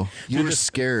so. You were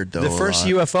scared though. The first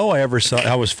a lot. UFO I ever saw,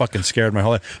 I was fucking scared my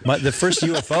whole life. The first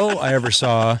UFO I ever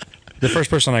saw, the first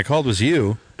person I called was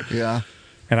you, Yeah.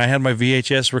 and I had my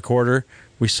VHS recorder.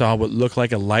 We saw what looked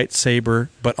like a lightsaber,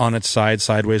 but on its side,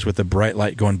 sideways, with a bright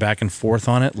light going back and forth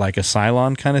on it, like a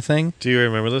Cylon kind of thing. Do you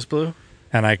remember this, Blue?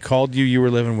 And I called you. You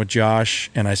were living with Josh,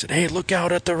 and I said, "Hey, look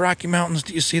out at the Rocky Mountains.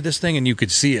 Do you see this thing?" And you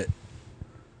could see it.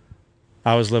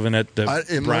 I was living at the it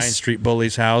Bryan must- Street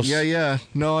Bully's house. Yeah.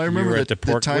 No, I You remember were the, at the the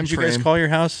port. time What did you frame. guys call your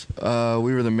house?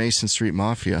 We were the Mason Street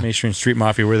Mafia. Mason Street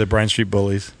Mafia. We're the Bryan Street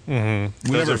Bullies. Mm-hmm.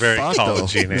 We Those never are very fought, though.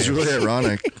 college It was names. really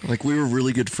ironic. Like we were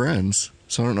really good friends,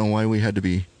 so I don't know why we had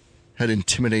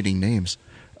intimidating names.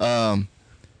 No,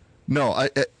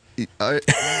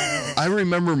 I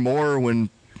remember more when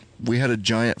we had a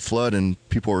giant flood and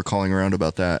people were calling around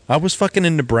about that. I was fucking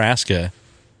in Nebraska,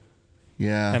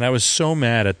 Yeah. and I was so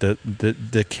mad at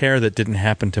the care that didn't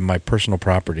happen to my personal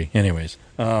property. Anyways,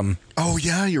 Oh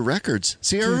yeah, your records.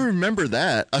 See, I remember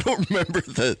that. I don't remember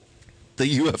the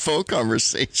UFO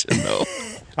conversation though.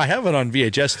 I have it on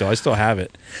VHS still. I still have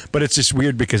it, but it's just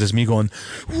weird because it's me going,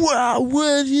 "Wow,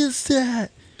 what is that?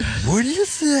 What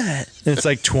is that?" And it's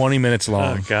like 20 minutes Oh,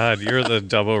 long, God. You're the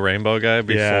double rainbow guy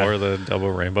before Yeah. the double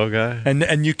rainbow guy?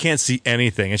 and you can't see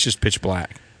anything. It's just pitch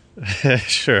black.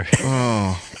 Sure.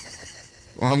 Oh.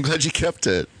 Well, I'm glad you kept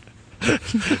it.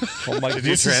 Oh my! Did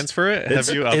you transfer it? it's-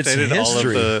 Have you it's updated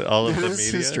history. all of the It's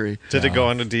media? history. Did it go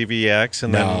on to DVX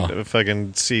and No. then a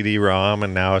fucking CD-ROM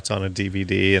and now it's on a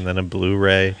DVD and then a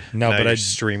Blu-ray? No, now but you're I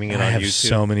streaming it I on have YouTube.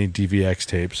 so many DVX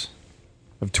tapes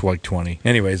of like 20.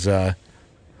 Anyways, Well,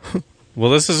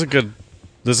 this is a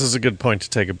good point to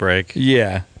take a break.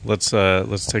 yeah. Let's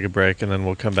take a break and then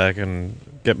we'll come back and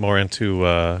get more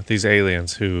into these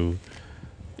aliens who,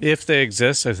 if they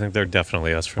exist, I think they're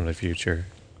definitely us from the future.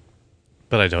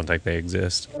 But I don't think they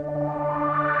exist.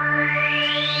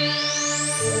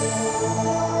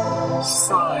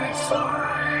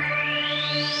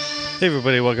 Hey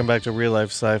everybody, welcome back to Real Life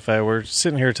Sci-Fi. We're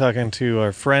sitting here talking to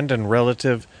our friend and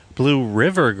relative Blue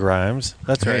River Grimes.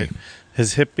 That's Hey. right.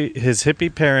 His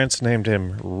hippie parents named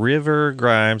him River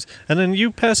Grimes, and then you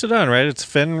pass it on, right? It's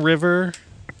Fen River.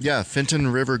 Yeah,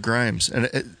 Fenton River Grimes,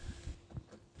 and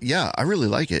yeah, I really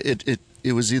like it.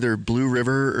 It was either Blue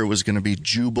River or it was going to be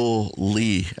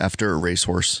Jubilee after a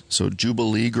racehorse. So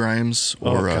Jubilee Grimes,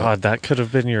 or Oh God, that could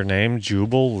have been your name,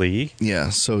 Jubilee. yeah.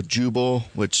 So Jubal,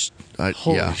 which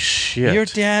Holy yeah, shit!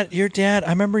 Your dad. I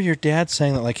remember your dad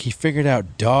saying that like he figured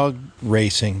out dog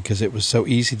racing because it was so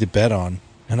easy to bet on.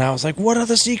 And I was like, what are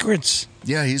the secrets?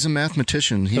 yeah, he's a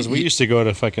mathematician. Because we used to go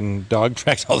to fucking dog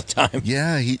tracks all the time.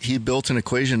 Yeah, he built an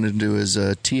equation into his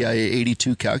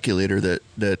TI-82 calculator that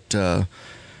it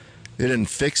didn't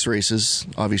fix races,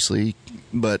 obviously,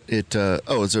 but it's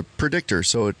a predictor.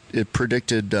 So it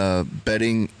predicted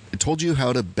betting. It told you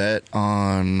how to bet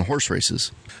on horse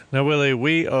races. Now, Willie,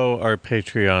 we owe our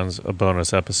Patreons a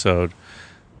bonus episode.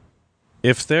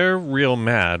 If they're real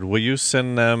mad, will you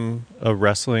send them a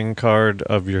wrestling card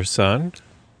of your son?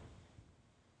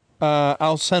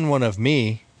 I'll send one of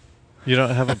me. You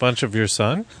don't have a bunch of your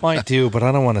son? Well, I do, but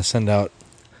I don't want to send out.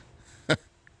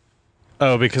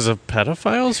 Oh, because of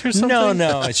pedophiles or something?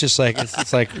 No. It's just like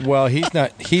it's like. Well, he's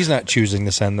not choosing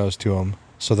to send those to him,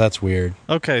 so that's weird.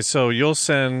 Okay, so you'll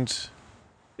send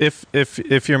if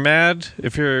you're mad,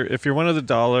 if you're one of the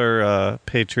dollar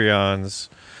Patreons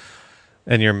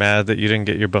and you're mad that you didn't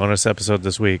get your bonus episode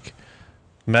this week,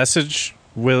 message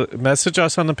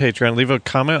us on the Patreon, leave a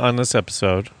comment on this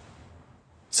episode.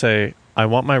 Say, I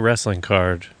want my wrestling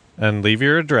card, and leave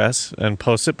your address and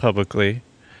post it publicly.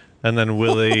 and then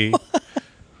Willy.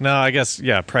 No, I guess,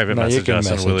 private No, you message can us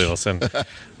and message. Willy will send.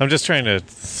 I'm just trying to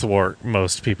thwart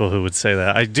most people who would say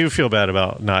that. I do feel bad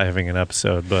about not having an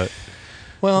episode, but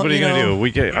Well, what are you going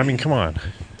to do? I mean, come on.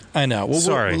 I know. Well,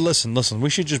 Sorry. Listen. We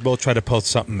should just both try to post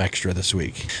something extra this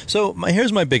week. So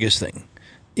here's my biggest thing.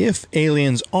 If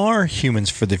aliens are humans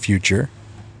for the future,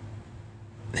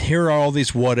 here are all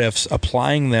these what ifs,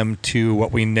 applying them to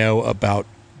what we know about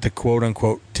the quote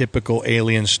unquote typical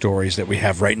alien stories that we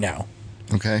have right now.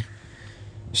 Okay.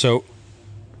 So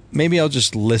maybe I'll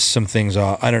just list some things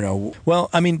off. I don't know. Well,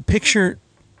 I mean, picture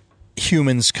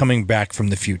humans coming back from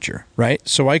the future, right?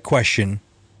 So I question,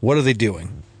 what are they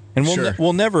doing? And Sure.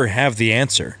 we'll never have the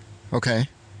answer. Okay.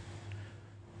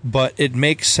 But it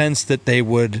makes sense that they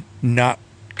would not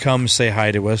come say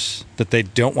hi to us, that they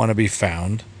don't want to be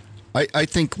found. I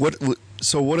think what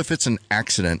if it's an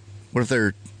accident? What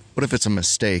if it's a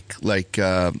mistake? Like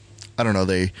I don't know.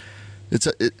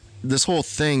 This whole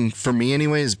thing for me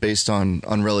anyway is based on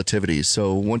relativity.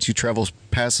 So once you travel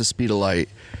past the speed of light,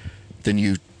 then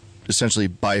you essentially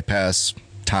bypass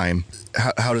time.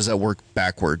 How does that work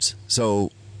backwards?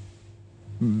 So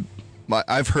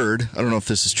I've heard, I don't know if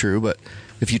this is true, but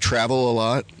if you travel a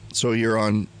lot, so you're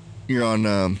on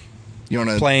a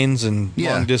Planes and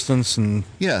Yeah. long distance and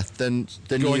then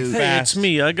Going you fast. Hey, it's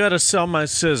me. I got to sell my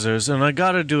scissors, and I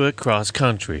got to do it cross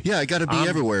country. I got to be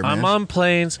everywhere, man. I'm on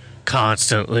planes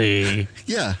constantly.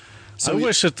 Yeah. I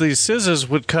wish that these scissors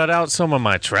would cut out some of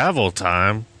my travel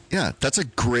time. Yeah, that's a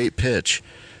great pitch.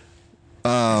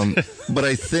 But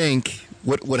I think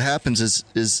what happens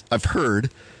is I've heard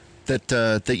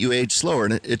that you age slower,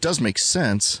 and it does make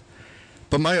sense.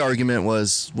 But my argument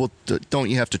was, well, don't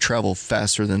you have to travel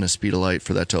faster than the speed of light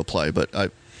for that to apply? But the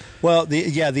No,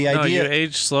 you idea.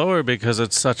 age slower because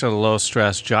it's such a low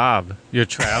stress job. You're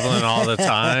traveling all the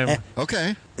time.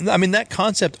 okay, I mean, that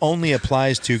concept only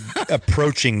applies to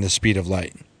approaching the speed of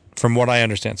light, from what I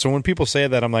understand. So when people say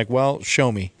that, I'm like, well,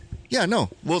 show me. yeah, no.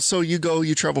 Well, so you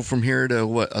travel from here to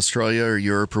Australia or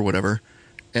Europe or whatever,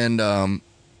 and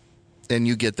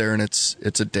you get there and it's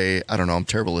a day. I don't know. I'm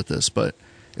terrible at this, but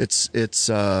it's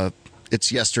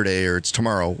yesterday or it's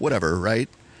tomorrow, whatever, right?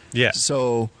 Yeah.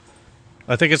 So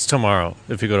I think it's tomorrow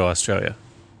if you go to Australia.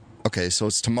 okay, so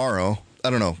it's tomorrow. I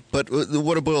don't know, but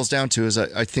what it boils down to is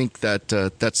I think that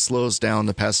that slows down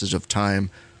the passage of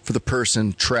time for the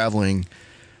person traveling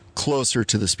closer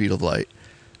to the speed of light.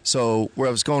 So where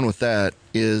I was going with that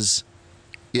is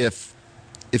if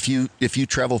you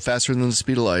travel faster than the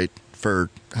speed of light for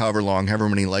however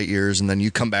many light years, and then you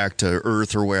come back to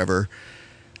Earth or wherever,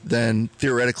 then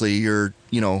theoretically you're,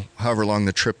 however long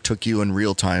the trip took you in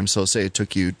real time. So say it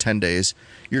took you 10 days,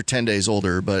 you're 10 days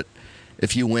older. But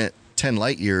if you went 10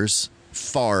 light years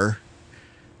far,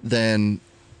 then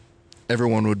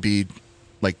everyone would be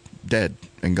like dead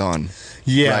and gone.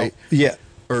 Yeah. Right? Yeah.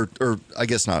 Or I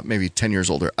guess not, maybe 10 years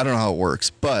older. I don't know how it works,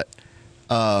 but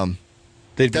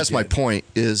that's my point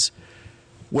is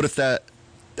what if that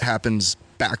happens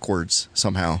backwards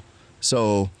somehow?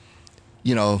 So,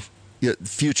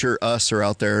 future us are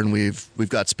out there and we've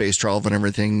got space travel and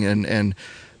everything, and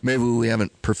maybe we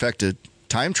haven't perfected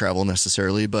time travel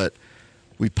necessarily, but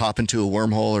we pop into a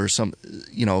wormhole or some,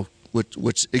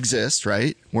 which exists,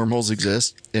 right? Wormholes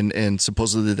exist, and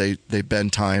supposedly they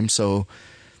bend time. So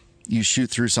you shoot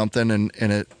through something and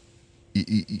it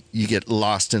you get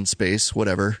lost in space,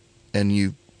 whatever, and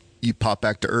you pop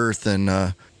back to Earth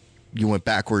and you went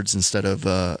backwards instead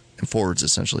of forwards,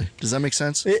 essentially. Does that make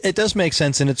sense? It does make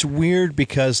sense, and it's weird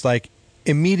because, like,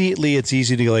 immediately it's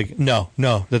easy to go like, no,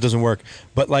 that doesn't work.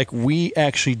 But, like, we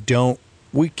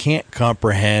can't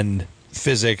comprehend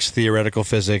physics, theoretical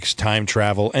physics, time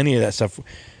travel, any of that stuff.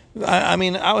 I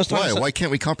mean, I was talking... Why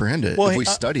can't we comprehend it Well, if we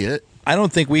study it? I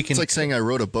don't think we can... It's like saying I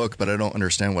wrote a book, but I don't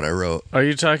understand what I wrote. Are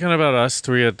you talking about us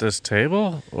three at this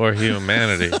table or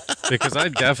humanity? Because I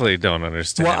definitely don't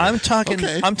understand. Well,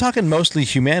 Okay. I'm talking mostly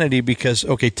humanity because,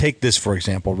 okay, take this for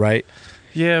example, right?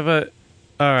 Yeah, but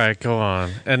all right, go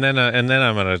on, and then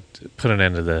I'm gonna put an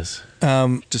end to this.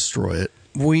 Destroy it.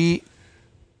 We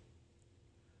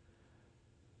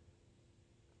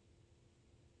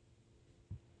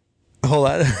hold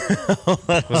on.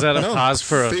 Was that a pause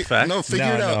for effect? No, figure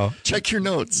No, it out. no. Check your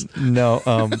notes. No,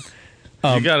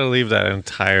 You got to leave that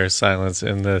entire silence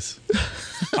in this.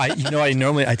 I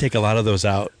normally take a lot of those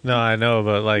out. No, I know,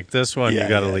 but like this one, you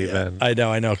got to leave in. I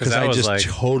know, because I was just like,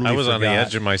 totally I was forgot. on the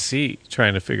edge of my seat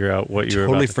trying to figure out what you were.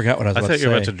 Totally about to, forgot what I was about thought to you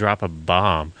were about say. to drop a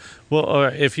bomb. Well, or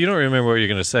if you don't remember what you're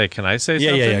going to say, can I say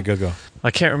Yeah, something? yeah, go. I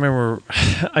can't remember.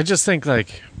 I just think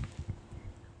like,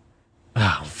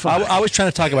 oh, fuck. I was trying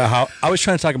to talk about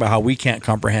how we can't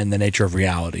comprehend the nature of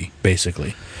reality,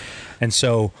 basically. And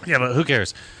so, Yeah, but who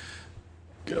cares?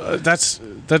 That's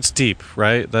deep,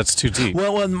 right? That's too deep.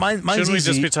 well, mine's Shouldn't we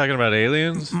easy. just be talking about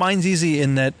aliens? Mine's easy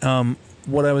in that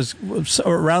what I was going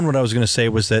to say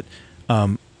was that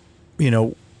a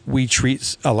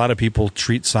lot of people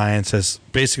treat science as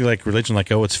basically like religion,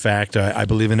 like, oh, it's fact, I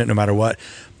believe in it no matter what.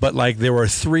 But like there were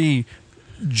 3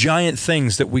 giant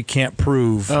things that we can't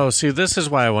prove. Oh, see, this is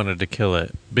why I wanted to kill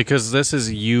it, because this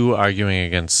is you arguing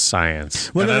against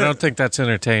science, Well, and no, I no. don't think that's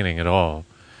entertaining at all.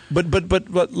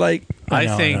 But like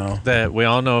I think that we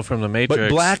all know from the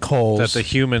Matrix black holes- that the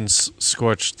humans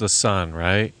scorched the sun,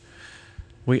 right?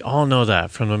 We all know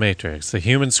that from the Matrix. The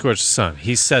humans scorched the sun.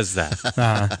 He says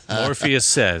that. Morpheus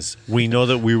says, we know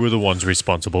that we were the ones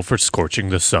responsible for scorching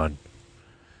the sun.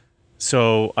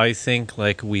 So I think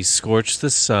like we scorched the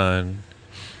sun.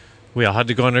 We all had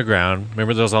to go underground.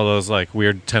 Remember all those like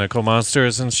weird tentacle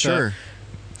monsters and stuff? Sure.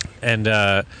 And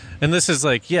this is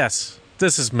like, yes,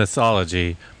 this is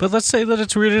mythology, but let's say that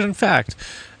it's rooted in fact.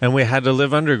 And we had to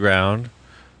live underground.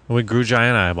 And we grew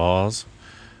giant eyeballs.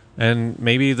 And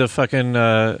maybe the fucking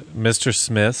Mr.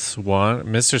 Smiths won.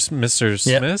 Mr.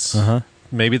 Smiths?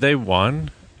 Maybe they won.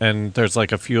 And there's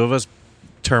like a few of us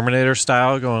Terminator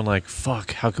style going like,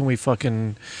 fuck, how can we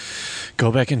fucking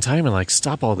go back in time and like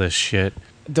stop all this shit?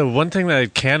 The one thing that I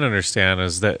can understand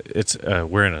is that it's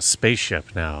we're in a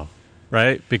spaceship now,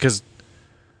 right? Because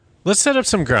let's set up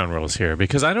some ground rules here,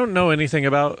 because I don't know anything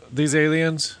about these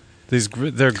aliens.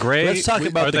 They're gray. Let's talk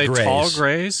about Are the they grays. tall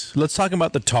grays? Let's talk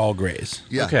about the tall grays.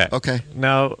 Yeah. Okay.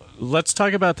 Now let's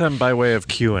talk about them by way of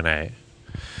Q&A.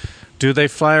 Do they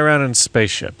fly around in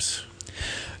spaceships?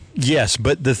 Yes,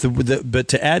 but but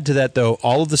to add to that though,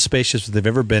 all of the spaceships that they've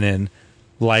ever been in,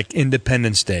 like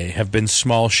Independence Day, have been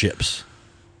small ships.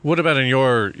 What about in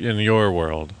your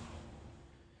world?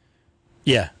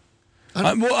 Yeah.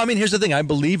 Well, I mean, here's the thing. I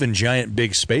believe in giant,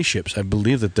 big spaceships. I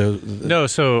believe that those... No,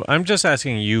 so I'm just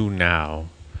asking you now.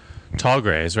 Tall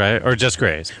grays, right? Or just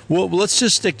grays? Well, let's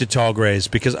just stick to tall grays,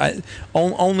 because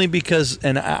only because,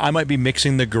 and I might be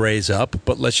mixing the grays up,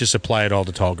 but let's just apply it all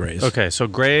to tall grays. Okay, so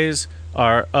grays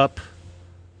are up,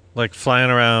 like flying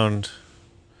around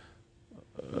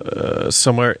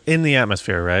somewhere in the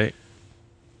atmosphere, right?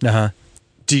 Uh-huh.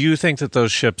 Do you think that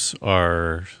those ships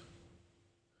are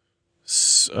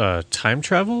time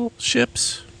travel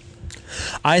ships?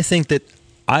 I think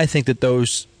that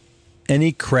those,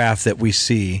 any craft that we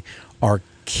see are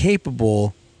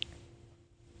capable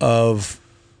of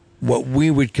what we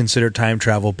would consider time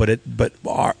travel, but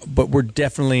we're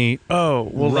definitely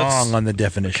wrong on the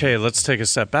definition. Okay, let's take a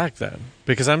step back then,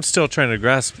 because I'm still trying to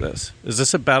grasp this. Is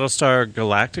this a Battlestar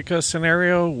Galactica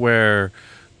scenario where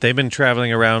they've been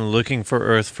traveling around looking for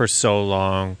Earth for so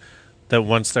long that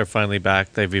once they're finally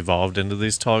back, they've evolved into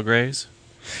these tall grays?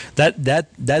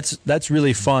 That's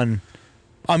really fun.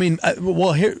 I mean, that's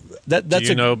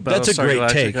a great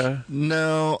take.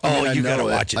 No. You gotta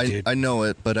watch it, dude. I know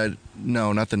it, but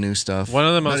no, not the new stuff. One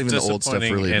of the not most even the old stuff,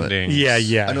 disappointing really. endings.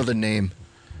 Yeah. I know the name.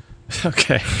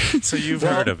 Okay, so you've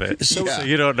heard of it. So Yeah.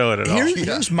 you don't know it at all.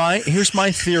 Here's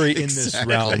my theory in this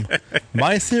realm.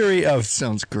 My theory of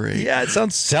Sounds great. yeah, it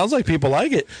sounds like people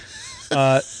like it.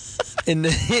 In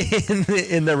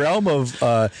the realm of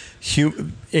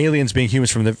aliens being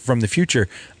humans from the future,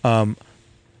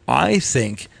 I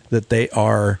think that they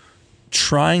are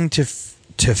trying to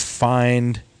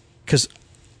find, because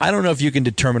I don't know if you can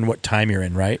determine what time you're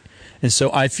in, right? And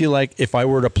so I feel like if I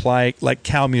were to apply like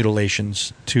cow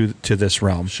mutilations to this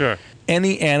realm, Sure.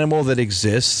 any animal that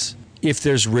exists, if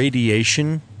there's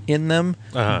radiation in them,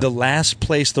 the last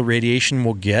place the radiation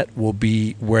will get will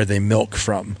be where they milk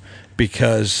from,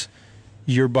 because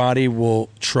your body will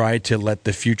try to let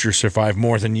the future survive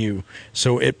more than you.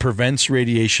 So it prevents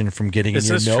radiation from getting Is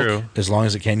in your this milk true? as long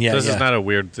as it can. Yeah, This yeah. is not a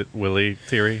weird Willy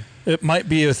theory. It might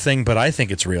be a thing, but I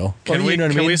think it's real. Can we know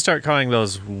what I mean? we start calling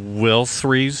those Will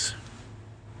threes?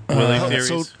 Willy theories?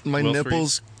 So my Will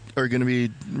nipples are going to be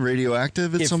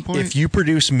radioactive at some point? If you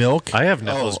produce milk, I have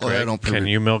nipples, I Greg. don't Can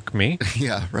you milk me?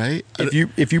 yeah, right?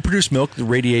 if you produce milk, the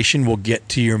radiation will get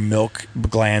to your milk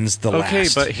glands the last. Okay,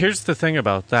 but here's the thing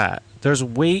about that. There's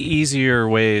way easier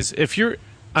ways.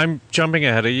 I'm jumping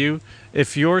ahead of you.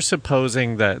 If you're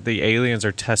supposing that the aliens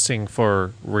are testing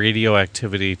for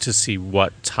radioactivity to see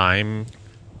what time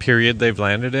period they've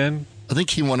landed in. I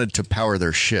think he wanted to power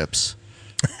their ships.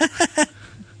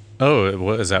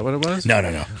 Oh, is that what it was?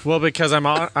 No. Well, because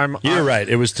You're right.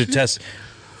 It was to test.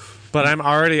 But I'm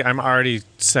already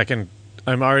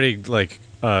like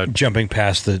Jumping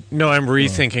past the. no, I'm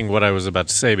rethinking what I was about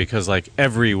to say, because like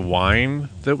every wine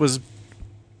that was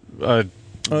yeah.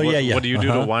 what do you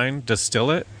do to wine?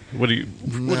 Distill it? What do you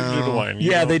do to wine?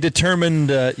 You Yeah, know? they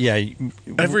determined.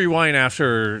 Every wine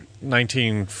after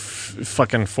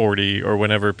 1940 or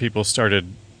whenever people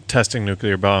started testing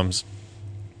nuclear bombs,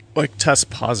 like test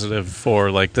positive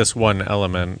for like this one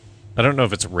element. I don't know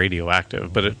if it's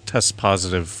radioactive, but it tests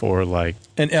positive for like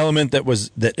an element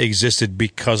that existed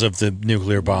because of the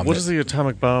nuclear bomb. what does the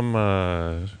atomic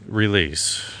bomb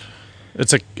release?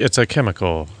 It's a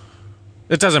chemical.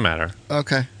 It doesn't matter.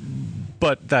 Okay.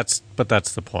 But that's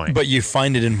the point. But you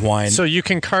find it in wine. So you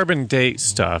can carbon date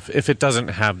stuff. If it doesn't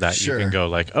have that, Sure. you can go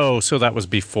like, oh, so that was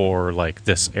before like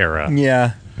this era.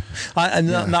 Yeah.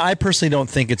 I personally don't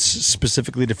think it's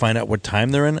specifically to find out what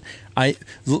time they're in.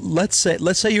 Let's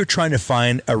say you're trying to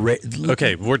find a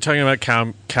Okay, we're talking about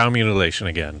cow mutilation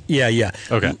again. Yeah.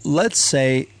 Okay. Let's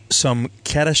say some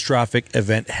catastrophic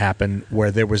event happened where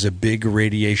there was a big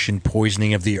radiation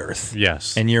poisoning of the earth.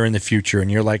 Yes. And you're in the future and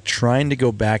you're like trying to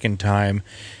go back in time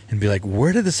and be like,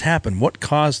 where did this happen? What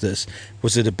caused this?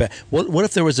 Was it what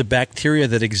if there was a bacteria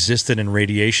that existed in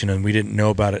radiation and we didn't know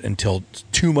about it until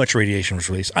too much radiation was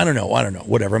released? I don't know.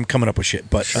 Whatever. I'm coming up with shit.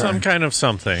 But Some kind of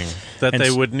something that And they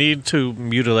s- would need to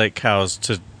mutilate cows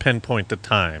to pinpoint the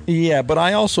time. yeah, but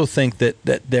I also think that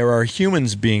there are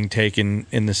humans being taken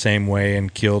in the same way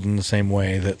and killed in the same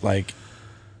way that like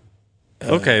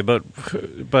Okay, but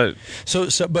but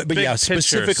Big yeah,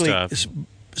 picture stuff.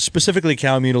 specifically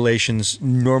cow mutilations.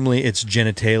 Normally, it's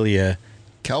genitalia,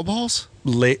 Cowballs?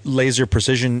 laser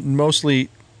precision. Mostly,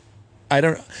 I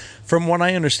don't. From what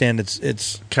I understand,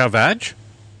 it's cow vag?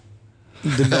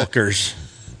 the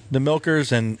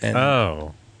milkers, and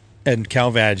Oh. and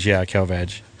cow vag. Yeah, cow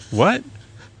vag. What?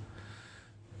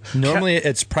 Normally,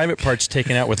 it's private parts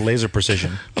taken out with laser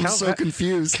precision. I'm so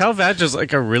confused. Cow vag is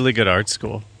like a really good art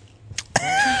school.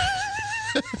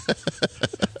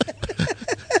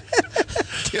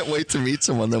 Can't wait to meet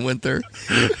someone that went there.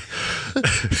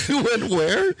 Went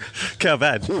where? Cow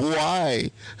vag.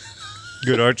 Why?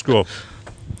 Good art school.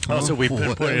 Also, we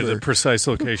pinpointed whatever. the precise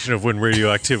location of when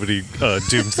radioactivity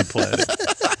dooms the planet.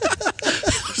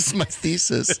 This is my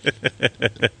thesis.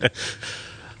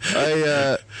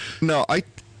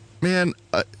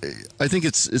 I think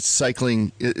it's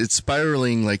cycling. It's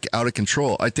spiraling like out of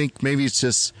control. I think maybe it's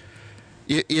just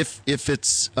if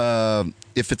it's an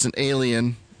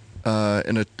alien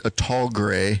and a tall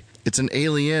gray, it's an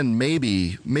alien.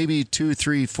 Maybe 2,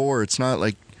 3, 4. It's not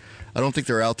like I don't think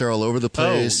they're out there all over the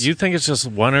place. Oh, you think it's just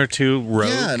one or two rogue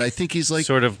yeah, and I think he's like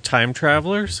sort of time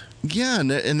travelers? yeah,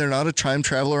 and they're not a time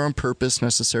traveler on purpose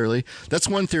necessarily. That's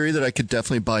one theory that I could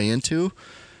definitely buy into.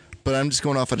 But I'm just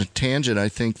going off on a tangent. I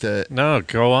think that No,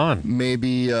 go on.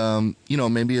 maybe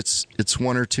maybe it's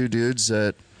one or two dudes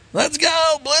that Let's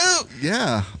go, Blue.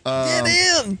 yeah.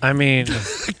 Get in. I mean,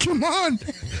 Come on,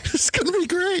 it's gonna be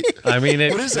great. what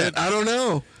What is it? I don't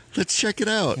know. Let's check it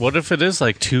out. What if it is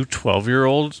like two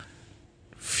 12-year-old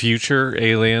future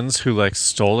aliens who like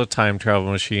stole a time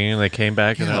travel machine and they came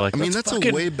back and Yeah, they're like, I mean, let's that's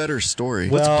a way better story.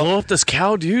 Well- let's blow up this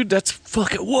cow, dude. That's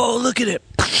fucking, whoa, look at it.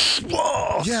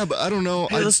 Whoa. Yeah, but I don't know.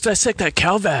 Hey, let's dissect that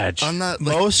cow vag. I'm not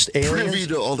like, Most aliens, privy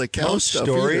to all the cow most stuff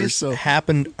stories either, so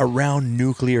happened around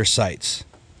nuclear sites.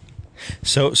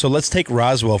 So let's take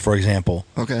Roswell for example.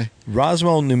 okay.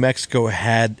 Roswell, New Mexico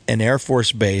had an Air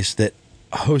Force base that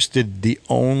hosted the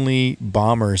only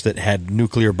bombers that had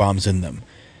nuclear bombs in them.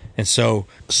 And so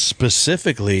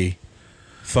specifically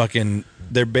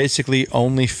they're basically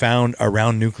only found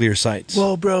around nuclear sites.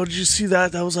 Whoa, bro, did you see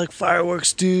that? That was like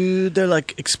fireworks, dude. They're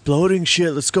like exploding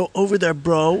shit. Let's go over there,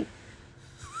 bro.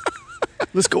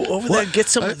 Let's go over there and get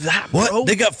some of that, what? bro.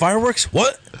 They got fireworks?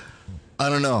 What? I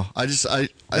don't know. I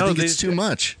No, think it's too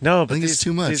much. No, I but think it's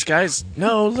too much. These guys,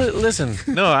 no, listen.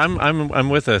 No, I'm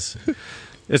with this.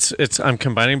 I'm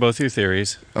combining both your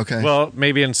theories. Okay. Well,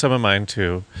 maybe in some of mine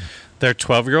too. They're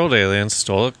 12-year-old aliens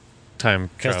stole a time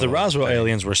Because travel the Roswell thing.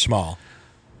 aliens were small.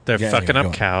 They're Yeah, fucking yeah, go up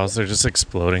on. cows. They're just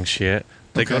exploding shit.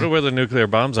 They go Okay. to where the nuclear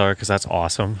bombs are because that's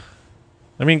awesome.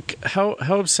 I mean, how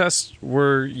obsessed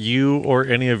were you or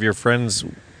any of your friends?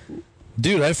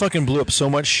 Dude, I fucking blew up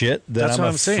so much shit that That's I'm what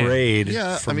I'm saying. afraid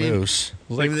Yeah, for I mean- moose.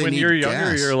 Like Maybe they when need you're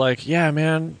younger, gas. you're like, yeah,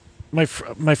 man, my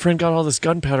friend got all this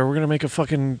gunpowder. We're gonna make a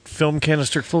fucking film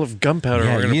canister full of gunpowder.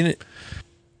 Yeah, We're gonna you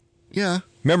Yeah.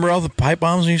 remember all the pipe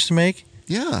bombs we used to make?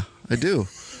 Yeah, I do.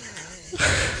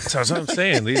 That's what I'm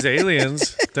saying. These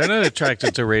aliens, they're not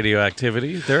attracted to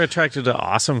radioactivity. They're attracted to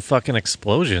awesome fucking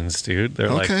explosions, dude. They're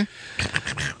Okay. like,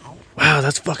 wow,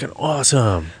 that's fucking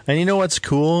awesome. And you know what's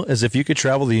cool is if you could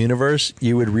travel the universe,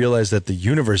 you would realize that the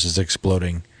universe is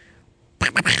exploding.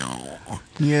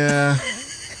 Yeah.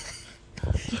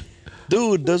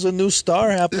 Dude, there's a new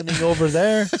star happening over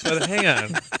there. But hang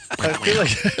on. I feel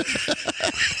like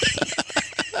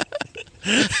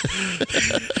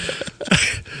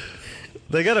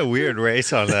They got a weird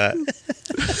race on that.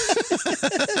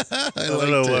 I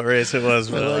don't know what race it was,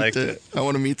 but I liked it. I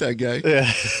want to meet that guy.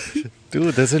 Yeah.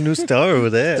 Dude, there's a new star over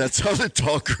there. That's how the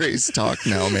tall grays talk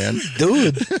now, man.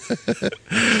 Dude.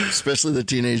 Especially the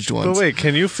teenaged ones. But wait,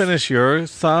 can you finish your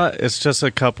thought? It's just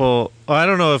a couple. Oh, I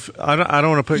don't know if I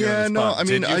don't want to put you on the spot. I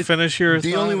mean, did you finish your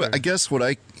the thought? only way, I guess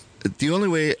the only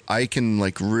way I can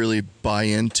like really buy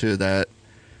into that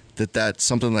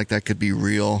something like that could be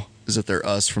real is if they're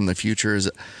us from the future. Is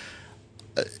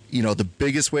the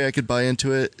biggest way I could buy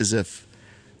into it is if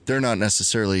they're not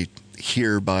necessarily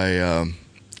here by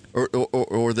or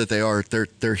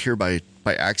that they're here by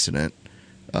accident.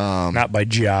 Not by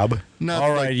job.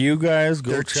 All right, you guys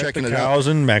go check the cows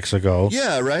in Mexico.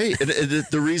 Yeah, right. And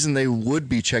the reason they would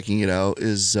be checking it out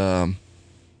is, to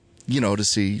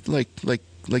see,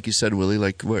 like you said, Willie,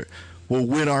 like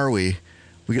when are we?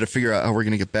 We got to figure out how we're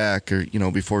going to get back, or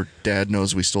before Dad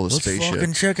knows we stole the spaceship. Let's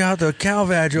fucking check out the cow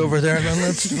vag over there, and then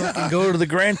let's fucking go to the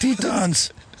Grand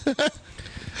Tetons.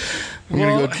 We're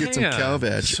going to go get some cow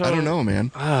vag. So, I don't know,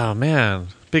 man. Oh, man.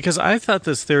 Because I thought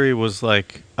this theory was I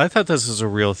thought this is a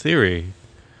real theory.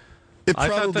 It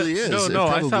probably is. No,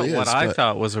 I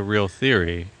thought was a real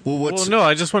theory. Well, no,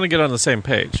 I just want to get on the same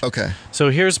page. Okay.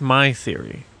 So here's my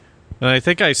theory. And I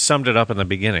think I summed it up in the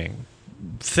beginning,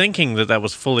 thinking that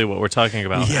was fully what we're talking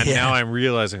about. Yeah. And now I'm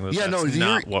realizing that's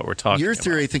not what we're talking about. Your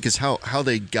theory, I think, is how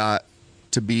they got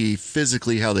to be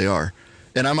physically how they are.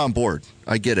 And I'm on board.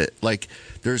 I get it. Like,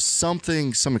 there's some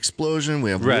explosion, we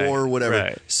have war, whatever.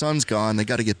 Right. Sun's gone, they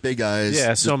got to get big eyes.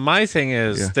 Yeah, so my thing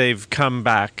is they've come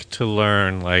back to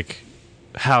learn,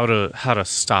 how to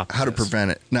stop how this. to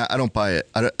prevent it. Now, I don't buy it.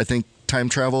 I think time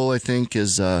travel, is...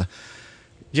 but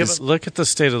look at the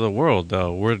state of the world,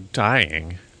 though. We're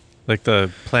dying. Like, the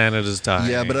planet is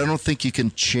dying. Yeah, but I don't think you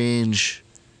can change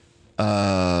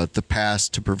the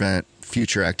past to prevent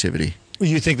future activity.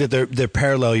 You think that they're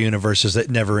parallel universes that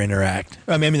never interact?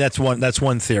 I mean, that's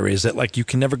one theory. Is that you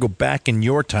can never go back in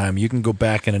your time? You can go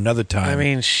back in another time. I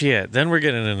mean, shit. Then we're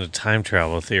getting into time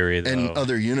travel theory, though. And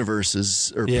other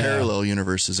universes or parallel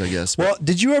universes, I guess. Well,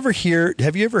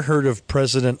 have you ever heard of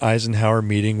President Eisenhower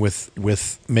meeting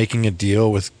with making a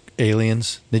deal with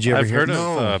aliens? Did you ever hear? I've heard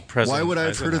of President Why would I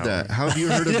have heard of that? How have you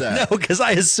heard of that? No, because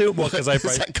I assume. Well, because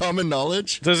is that common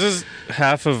knowledge? This is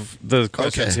half of the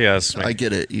questions he asked me. I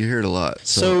get it. You hear it a lot,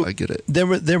 so I get it. There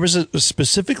was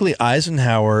specifically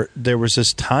Eisenhower. There was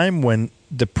this time when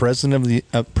the president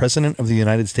of the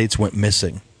United States went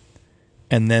missing,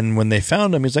 and then when they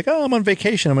found him, he's like, "Oh, I'm on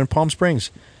vacation. I'm in Palm Springs,"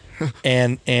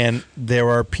 and there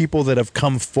are people that have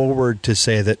come forward to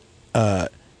say that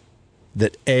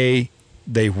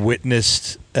they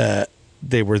witnessed,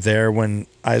 they were there when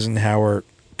Eisenhower,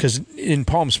 because in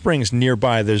Palm Springs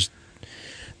nearby,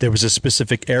 there was a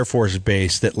specific Air Force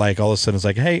base that all of a sudden is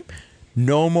like, hey,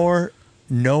 no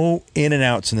in and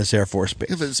outs in this Air Force base.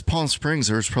 If it's Palm Springs,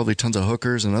 there's probably tons of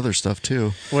hookers and other stuff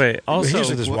too. Wait, also,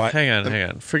 hang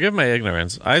on. Forgive my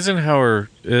ignorance. Eisenhower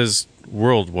is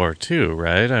World War II,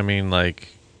 right? I mean,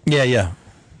 Yeah.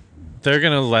 They're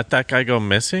going to let that guy go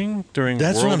missing during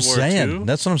World War II?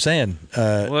 That's what I'm saying.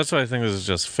 Well, that's why I think this is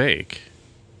just fake.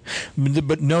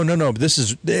 But no. This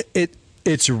is it.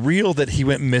 It's real that he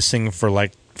went missing for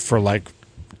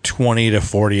 20 to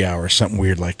 40 hours, something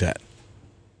weird like that,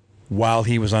 while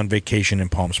he was on vacation in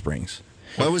Palm Springs.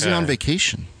 Why was he on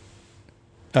vacation?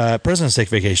 Presidents take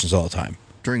vacations all the time.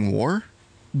 During war?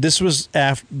 This was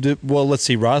after. Well, let's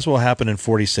see. Roswell happened in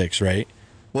 1946, right?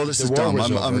 Well, this is dumb.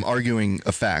 I'm arguing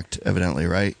a fact, evidently,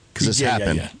 right? Because this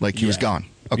happened. He was gone.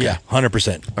 Okay. Yeah,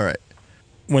 100%. All right.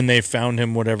 When they found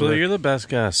him, whatever. But you're the best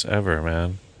guess ever,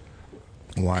 man.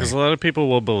 Why? Because a lot of people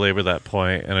will belabor that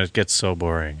point, and it gets so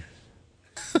boring.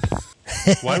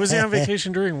 Why was he on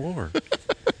vacation during war?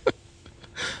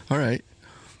 All right.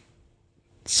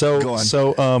 Go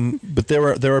on. But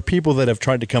there are people that have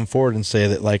tried to come forward and say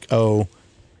that,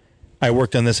 I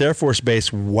worked on this Air Force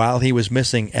base while he was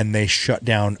missing, and they shut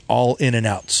down all in and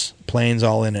outs, planes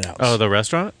all in and outs. Oh, the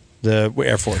restaurant? The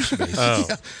Air Force base. Oh.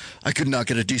 Yeah, I could not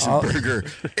get a decent burger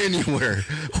anywhere.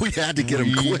 We had to get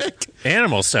them quick.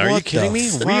 Animal Star, are you kidding me?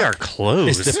 We are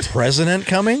closed. Is the president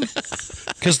coming?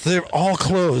 Because they're all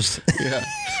closed. Yeah.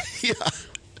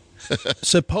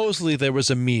 Supposedly there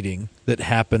was a meeting that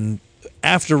happened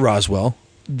after Roswell.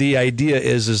 The idea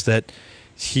is that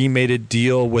he made a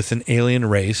deal with an alien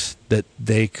race that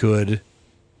they could,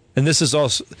 and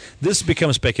this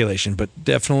becomes speculation, but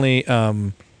definitely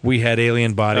we had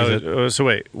alien bodies. So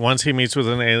wait, once he meets with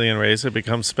an alien race, it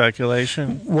becomes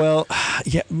speculation? Well,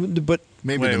 yeah, but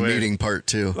Maybe Wait, the wait. meeting part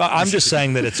too. I'm just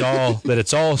saying that it's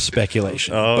all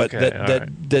speculation. Oh, but okay,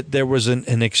 that there was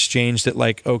an exchange that,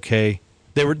 like, okay,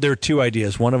 there were two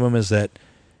ideas. One of them is that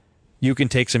you can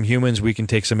take some humans, we can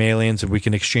take some aliens, and we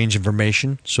can exchange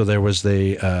information. So there was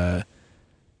the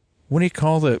what do you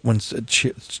call that when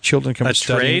children come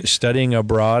studying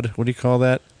abroad? What do you call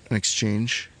that? An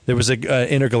exchange. There was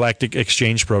a intergalactic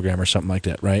exchange program or something like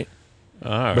that, right?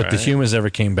 All But right. the humans never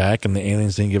came back, and the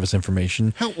aliens didn't give us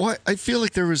information. Why? I feel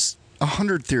like there was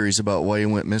 100 theories about why he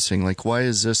went missing. Like, why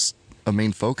is this a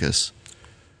main focus?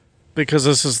 Because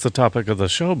this is the topic of the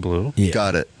show, Blue. Yeah.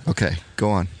 Got it. Okay,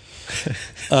 go on.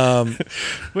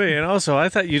 Wait, and also, I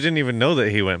thought you didn't even know that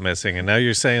he went missing, and now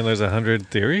you're saying there's 100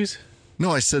 theories? No,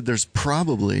 I said there's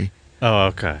probably, Oh,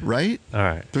 okay. right? All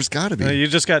right. There's got to be. You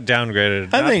just got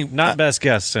downgraded. I think- not best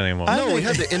guest anymore. No, we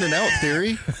had the in and out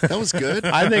theory. That was good.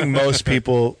 I think most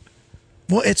people.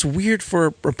 Well, it's weird for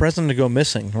a president to go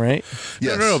missing, right?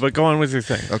 Yes. No, but go on with your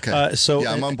thing. Okay.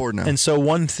 Yeah, I'm on board now. And so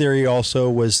one theory also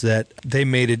was that he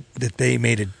made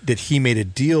a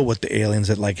deal with the aliens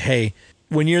that, like, hey,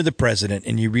 when you're the president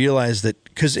and you realize that,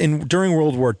 because during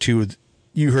World War II,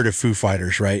 you heard of Foo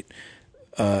Fighters, right?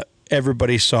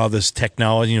 Everybody saw this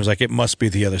technology and it was like, it must be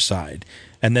the other side.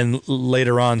 And then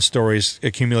later on, stories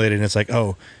accumulated and it's like,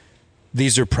 oh,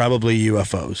 these are probably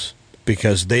UFOs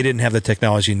because they didn't have the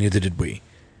technology, neither did we.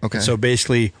 Okay. So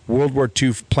basically, World War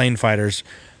II plane fighters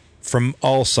from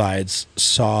all sides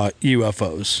saw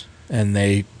UFOs, and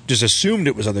they just assumed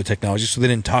it was other technology, so they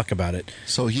didn't talk about it.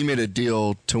 So he made a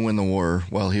deal to win the war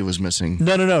while he was missing.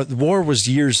 No. The war was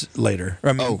years later.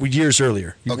 I mean, years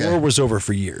earlier. The Okay. war was over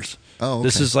for years. Oh, okay.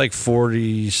 This is like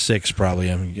 46, probably.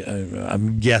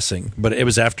 I'm guessing, but it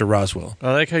was after Roswell.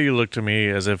 I like how you look to me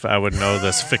as if I would know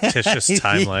this fictitious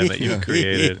timeline that you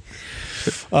created.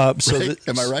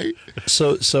 Am I right?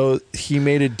 So he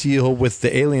made a deal with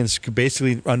the aliens,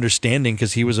 basically understanding,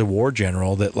 because he was a war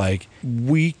general, that, like,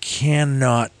 we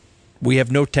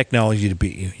have no technology to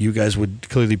beat you. You guys would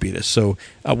clearly beat us. So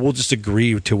we'll just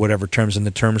agree to whatever terms. And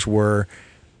the terms were,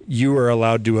 you are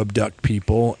allowed to abduct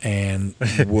people, and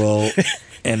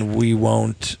we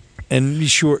won't. And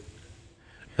sure,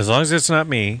 As long as it's not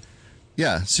me.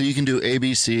 Yeah. So you can do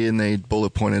ABC, and they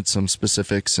bullet pointed some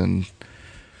specifics, and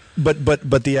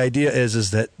but the idea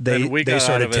is that And we they got out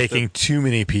started of it taking too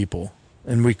many people,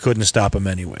 and we couldn't stop them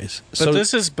anyways. But So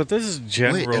this is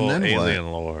general then what?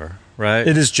 alien lore, right?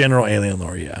 it is general alien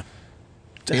lore, yeah.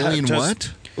 alien Just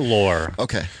what? Lore.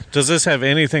 Okay. Does this have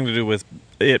anything to do with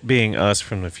it being us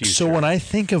from the future? So when I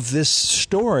think of this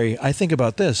story, I think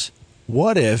about this.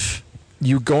 What if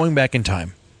you going back in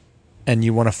time and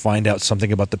you want to find out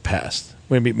something about the past?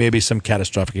 Maybe some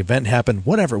catastrophic event happened,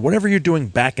 whatever you're doing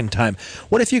back in time.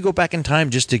 What if you go back in time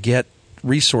just to get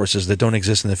resources that don't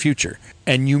exist in the future?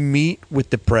 And you meet with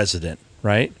the president,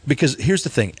 right? Because here's the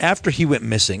thing. After he went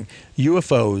missing,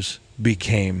 UFOs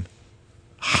became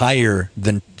higher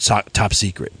than top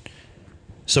secret.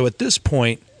 So at this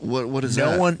point, What is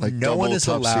no that? one, Like no one double is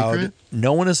top allowed. secret?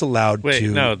 No one is allowed Wait, to.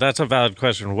 no, that's a valid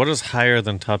question. What does higher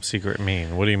than top secret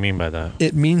mean? What do you mean by that?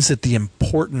 It means that the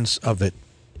importance of it.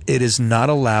 It is not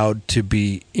allowed to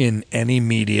be in any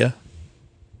media,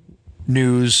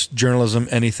 news, journalism,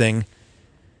 anything,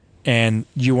 and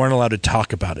you aren't allowed to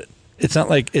talk about it. It's not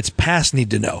like it's past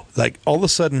need to know. Like all of a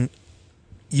sudden,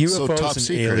 UFOs top and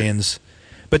secret. aliens.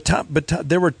 But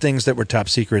there were things that were top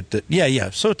secret.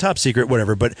 So top secret,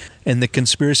 whatever. But in the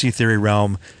conspiracy theory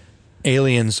realm,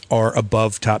 aliens are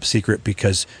above top secret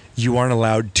because you aren't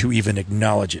allowed to even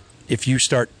acknowledge it. If you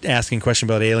start asking questions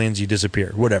about aliens, you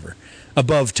disappear. Whatever.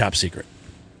 Above top secret.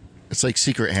 It's like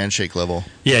secret handshake level.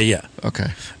 Yeah.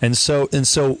 Okay. And so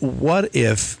what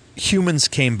if humans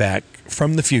came back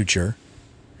from the future,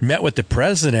 met with the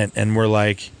president, and were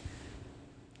like,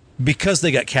 because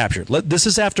they got captured. This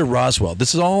is after Roswell.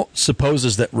 This is all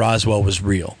supposes that Roswell was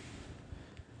real.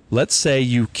 Let's say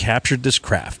you captured this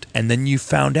craft, and then you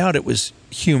found out it was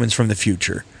humans from the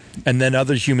future. And then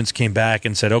other humans came back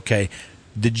and said, okay,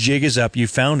 the jig is up. You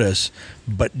found us,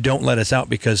 but don't let us out,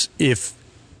 because if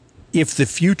the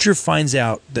future finds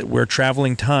out that we're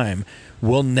traveling time,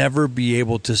 we'll never be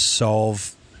able to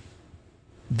solve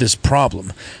this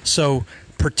problem. So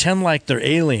pretend like they're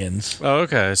aliens. Oh,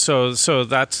 okay. So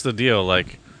that's the deal.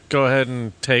 Like, go ahead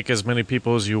and take as many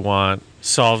people as you want.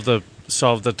 Solve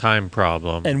the time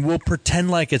problem. And we'll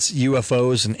pretend like it's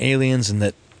UFOs and aliens, and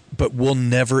that, but we'll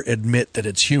never admit that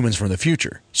it's humans from the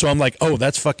future. So I'm like, oh,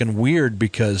 that's fucking weird,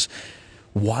 because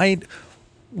why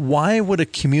would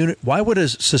a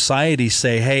society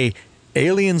say, hey,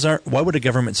 aliens aren't, why would a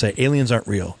government say aliens aren't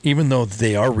real, even though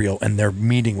they are real and they're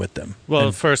meeting with them? Well,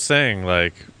 And first thing,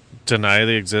 like, deny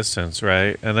the existence,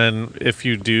 right? And then if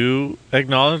you do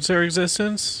acknowledge their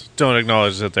existence, don't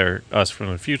acknowledge that they're us from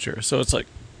the future. So it's like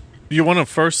you want to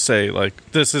first say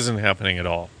like this isn't happening at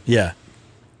all. Yeah.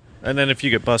 And then if you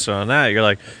get busted on that, you're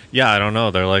like, yeah, I don't know.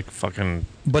 They're like fucking.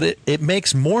 But it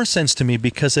makes more sense to me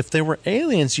because if they were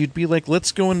aliens, you'd be like,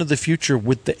 let's go into the future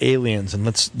with the aliens and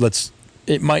let's.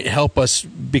 It might help us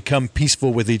become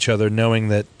peaceful with each other, knowing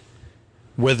that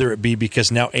whether it be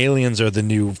because now aliens are the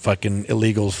new fucking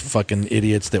illegal fucking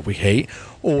idiots that we hate,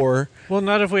 or Well,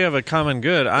 not if we have a common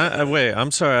good. Wait, I'm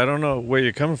sorry. I don't know where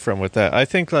you're coming from with that. I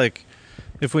think like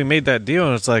if we made that deal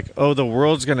and it's like, oh, the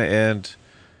world's going to end.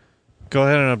 Go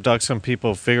ahead and abduct some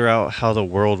people, figure out how the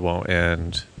world won't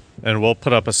end, and we'll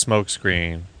put up a smoke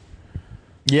screen.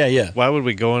 yeah. Why would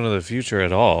we go into the future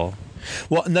at all?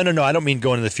 Well, no. I don't mean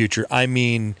go into the future. I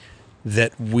mean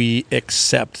that we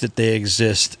accept that they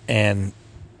exist and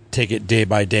take it day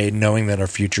by day, knowing that our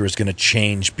future is going to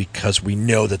change because we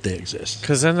know that they exist.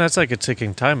 Because then that's like a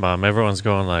ticking time bomb. Everyone's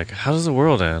going like, how does the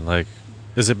world end? Like,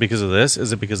 is it because of this?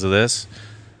 Is it because of this?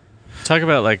 Talk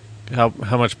about like how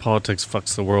much politics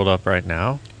fucks the world up right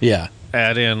now. Yeah.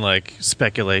 Add in like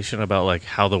speculation about like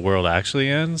how the world actually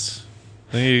ends.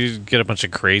 Then you get a bunch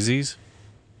of crazies.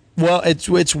 Well,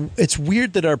 it's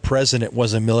weird that our president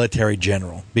was a military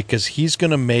general because he's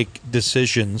going to make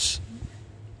decisions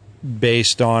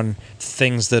based on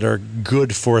things that are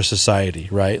good for society,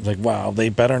 right? Like, wow, they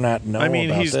better not know. I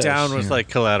mean, about he's this. down with like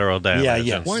collateral damage.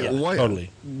 Yeah. and Why, stuff. why, totally.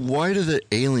 Why do the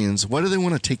aliens? Why do they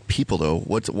want to take people though?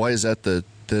 Why is that the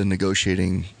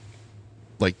negotiating?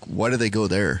 Like, why do they go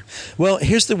there? Well,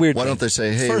 here's the weird. Why thing. don't they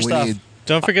say, "Hey, First we off, need"?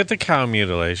 Don't forget the cow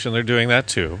mutilation. They're doing that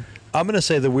too. I'm going to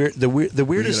say the weirdest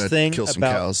gotta thing kill some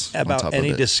cows on top about of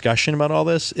any it. discussion about all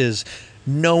this is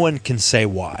no one can say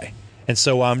why. And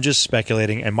so I'm just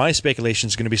speculating, and my speculation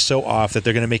is going to be so off that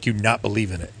they're going to make you not believe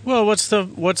in it. Well, what's the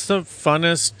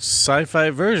funnest sci-fi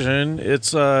version?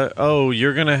 It's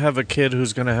you're gonna have a kid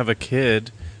who's gonna have a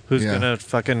kid who's Yeah. gonna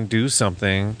fucking do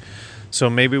something. So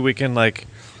maybe we can like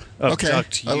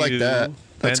abduct I like you, that.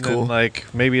 That's and cool. Then, like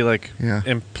maybe like Yeah.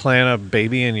 implant a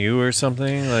baby in you or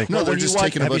something. Like No, they're when you just watch-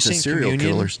 taking a have you bunch of seen serial Communion?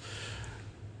 killers.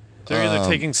 they're either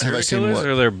taking have I serial seen killers what?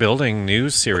 or they're building new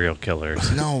serial killers.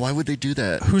 No, why would they do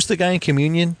that? Who's the guy in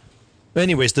Communion?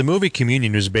 Anyways, the movie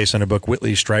Communion was based on a book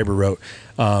Whitley Strieber wrote,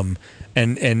 and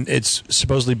it's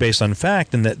supposedly based on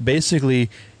fact, and that basically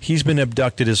he's been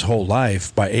abducted his whole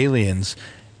life by aliens,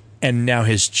 and now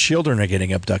his children are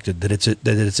getting abducted. That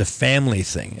it's a family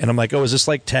thing, and I'm like, oh, is this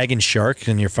like tagging sharks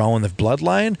and you're following the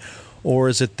bloodline, or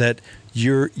is it that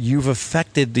you've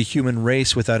affected the human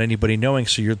race without anybody knowing,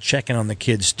 so you're checking on the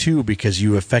kids too because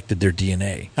you affected their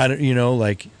DNA? I don't,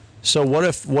 like. So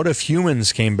what if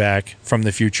humans came back from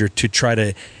the future to try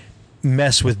to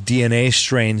mess with DNA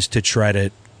strains to try to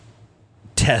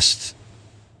test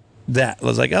that? I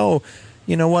was like, oh,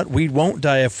 you know what? We won't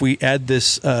die if we add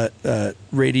this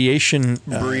radiation.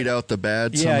 Breed out the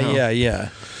bad. Yeah, somehow. yeah.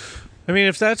 I mean,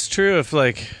 if that's true,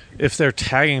 if they're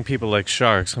tagging people like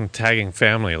sharks and tagging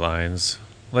family lines,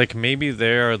 like maybe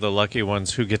they are the lucky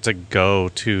ones who get to go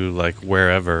to like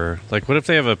wherever. Like, what if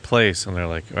they have a place and they're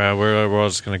like, we're all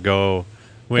just gonna go.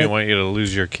 We don't want you to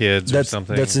lose your kids or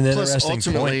something. That's an Plus, interesting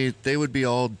ultimately, point. they would be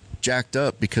all jacked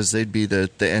up because they'd be the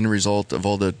end result of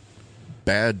all the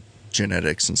bad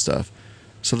genetics and stuff.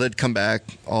 So they'd come back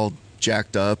all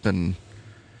jacked up and,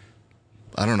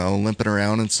 I don't know, limping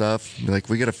around and stuff. Be like,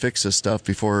 we got to fix this stuff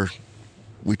before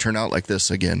we turn out like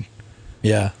this again.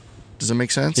 Yeah, Does that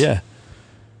make sense? yeah.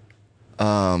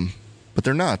 But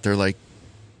they're not. They're like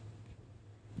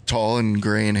tall and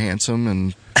gray and handsome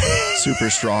and super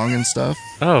strong and stuff.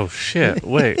 Oh shit!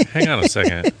 Wait, hang on a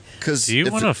second. Because Do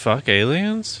you want to fuck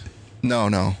aliens?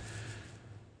 No.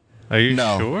 Are you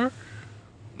No. sure?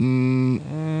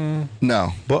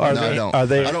 No. But are no, they- I don't. are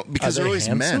they- I don't because are they're they always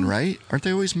handsome? men, right? Aren't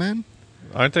they always men?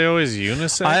 Aren't they always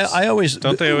unisex? I always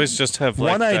don't they always just have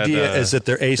like one idea is that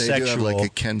they're They do asexual. have like a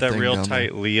Ken that thing real down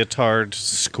tight leughtard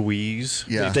squeeze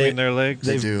Yeah. between their legs?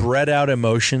 They've do. bred out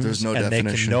emotions, There's no and they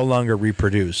definition. can no longer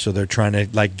reproduce. So they're trying to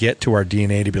like get to our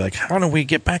DNA to be like, how do we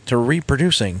get back to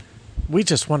reproducing? We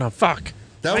just want to fuck.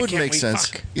 That Why would can't make we sense.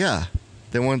 fuck? Yeah,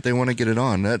 they want to get it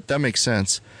on. That makes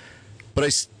sense. But I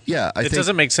It think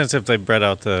doesn't make sense if they bred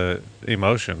out the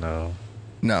emotion though.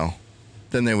 no.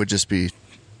 Then they would just be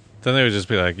Then they would just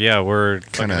be like, "Yeah, we're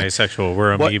fucking Kinda- asexual.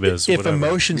 We're What- amoebas." if whatever.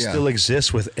 emotion Yeah. still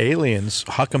exists with aliens,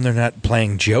 how come they're not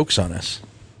playing jokes on us?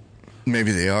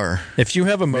 maybe they are. If you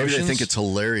have Maybe emotions, they think it's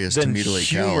hilarious to then mutilate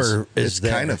cows. humor is It's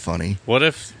there. kind of funny. What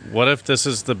if this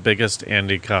is the biggest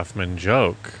Andy Kaufman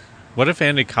joke? What if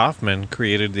Andy Kaufman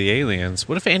created the aliens?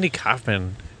 What if Andy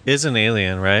Kaufman is an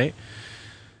alien, right?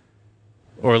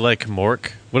 Or like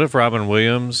Mork. What if Robin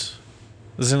Williams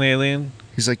is an alien?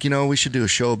 He's like, we should do a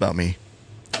show about me.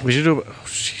 We should do... Oh,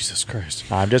 Jesus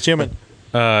Christ. I'm just human.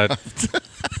 No,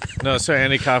 so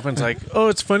Andy Kaufman's like, oh,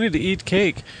 it's funny to eat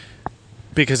cake.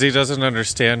 Because he doesn't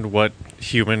understand what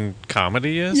human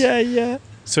comedy is. Yeah.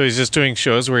 So he's just doing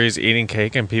shows where he's eating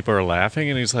cake and people are laughing.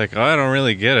 And he's like, oh, I don't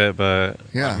really get it, but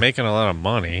I'm making a lot of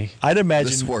money. I'd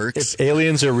imagine This works. if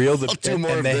aliens are real more and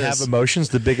of they this. have emotions,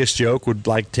 the biggest joke would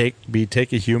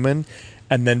take a human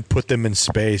and then put them in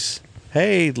space.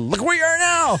 Hey, look where you are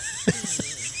now.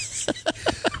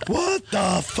 What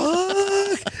the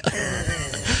fuck?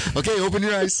 Okay, open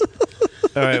your eyes.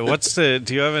 All right,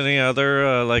 do you have any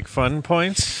other, fun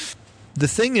points? The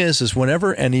thing is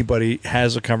whenever anybody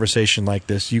has a conversation like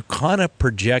this, you kind of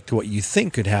project what you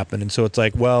think could happen. And so it's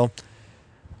like, well,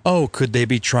 could they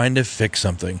be trying to fix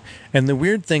something? And the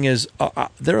weird thing is,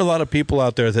 there are a lot of people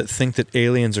out there that think that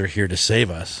aliens are here to save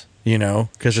us,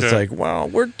 because it's like, well,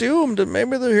 we're doomed and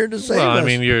maybe they're here to save us. Well, I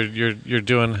mean, you're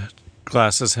doing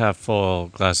glasses half full,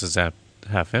 glasses half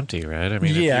empty, right? I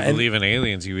mean, if you believe in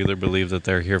aliens, you either believe that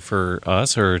they're here for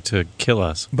us or to kill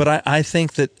us. But I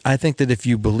think that if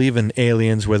you believe in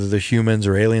aliens, whether they're humans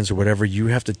or aliens or whatever, you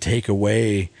have to take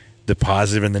away the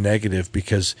positive and the negative,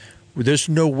 because there's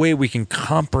no way we can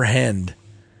comprehend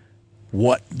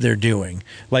what they're doing.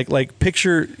 Like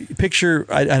picture.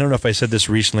 I don't know if I said this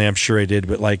recently. I'm sure I did,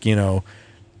 but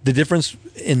the difference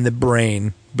in the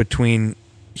brain between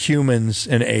humans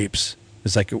and apes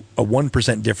is like a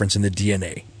 1% difference in the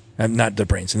DNA. Not the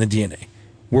brains, in the DNA.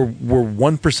 We're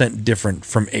 1% different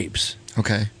from apes.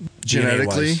 Okay.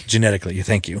 Genetically? Genetically,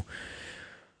 thank you.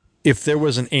 If there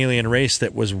was an alien race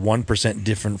that was 1%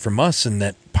 different from us in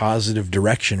that positive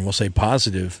direction, we'll say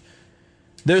positive,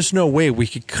 there's no way we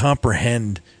could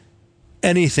comprehend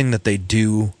anything that they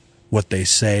do, what they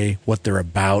say, what they're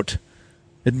about.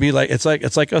 It'd be like it's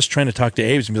like us trying to talk to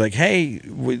apes and be like, "Hey,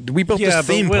 we built this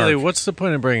theme park." Willie, what's the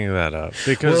point of bringing that up?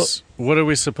 Because what are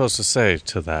we supposed to say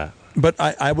to that? But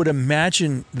I would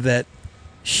imagine that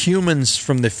humans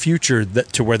from the future,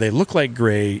 that to where they look like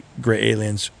gray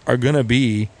aliens, are going to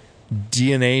be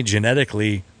DNA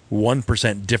genetically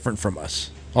 1% different from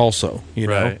us. Also, you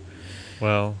know. Right.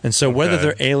 Well, and so whether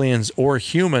they're aliens or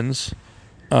humans,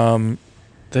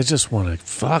 they just want to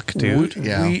fuck, dude.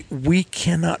 We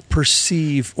cannot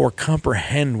perceive or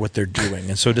comprehend what they're doing,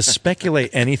 and so to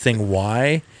speculate anything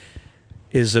why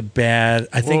is a bad.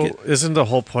 I think isn't the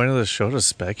whole point of the show to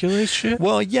speculate shit?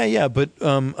 Well, yeah, but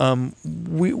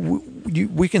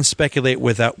we can speculate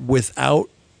without.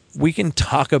 We can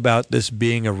talk about this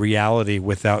being a reality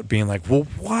without being like, well,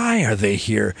 why are they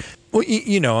here? Well,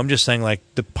 I'm just saying, like,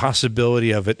 the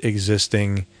possibility of it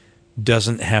existing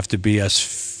doesn't have to be us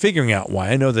figuring out why.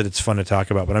 I know that it's fun to talk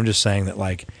about, but I'm just saying that,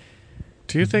 like...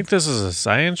 Do you think this is a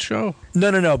science show?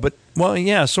 No, but, well,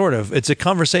 yeah, sort of. It's a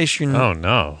conversation... Oh,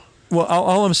 no. Well,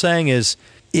 all I'm saying is,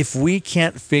 if we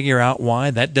can't figure out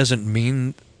why, that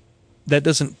doesn't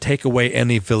take away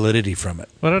any validity from it.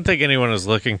 Well, I don't think anyone is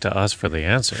looking to us for the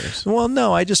answers. Well,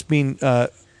 no, I just mean...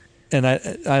 and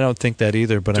I don't think that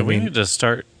either, but Do we need to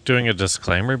start doing a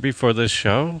disclaimer before this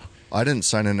show? I didn't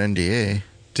sign an NDA.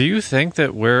 Do you think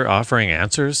that we're offering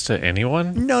answers to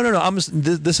anyone? No.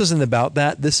 This isn't about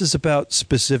that. This is about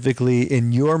specifically,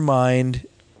 in your mind,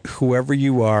 whoever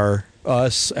you are,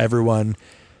 us, everyone,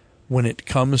 when it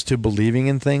comes to believing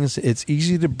in things, it's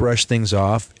easy to brush things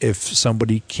off if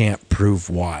somebody can't prove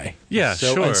why. Yeah,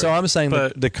 sure. And so I'm saying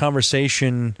that the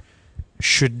conversation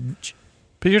should...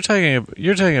 But you're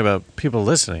talking about people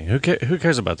listening. Who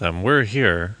cares about them? We're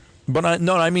here. But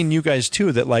I mean you guys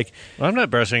too. That like I'm not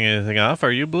brushing anything off.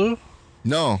 Are you, Blue?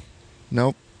 No,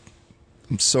 nope.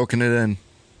 I'm soaking it in.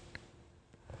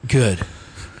 Good.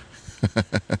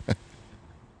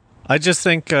 I just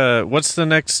think what's the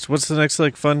next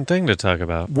like fun thing to talk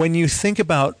about? When you think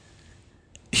about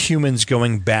humans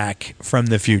going back from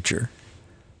the future,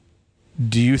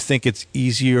 do you think it's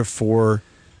easier for?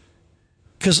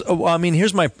 Because I mean,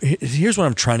 here's what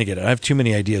I'm trying to get at. I have too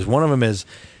many ideas. One of them is,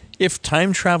 if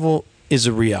time travel is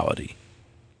a reality,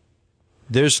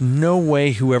 there's no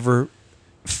way whoever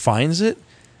finds it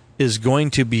is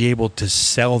going to be able to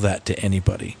sell that to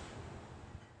anybody.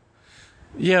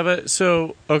 Yeah, but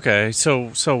so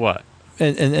what?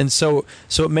 And so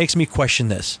it makes me question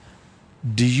this.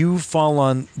 Do you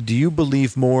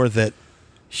believe more that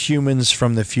humans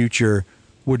from the future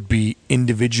would be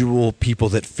individual people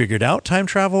that figured out time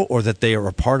travel, or that they are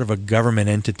a part of a government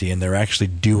entity and they're actually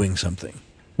doing something?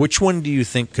 Which one do you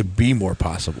think could be more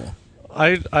possible?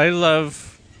 I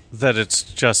love that it's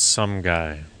just some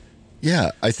guy.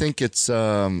 Yeah, I think it's.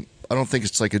 I don't think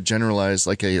it's like a generalized,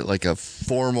 like a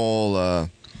formal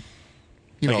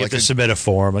You know, you like have to submit a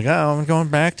form. Like, oh, I'm going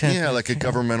back to. yeah, like a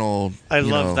governmental. I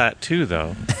love that too,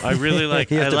 though. I really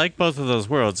like. I like both of those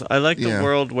worlds. I like the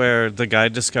world where the guy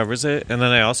discovers it, and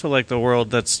then I also like the world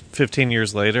that's 15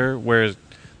 years later, where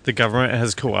the government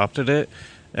has co-opted it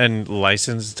and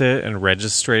licensed it and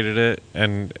registered it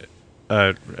and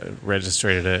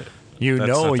registered it. You That's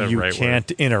know not the you right can't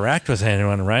word. interact with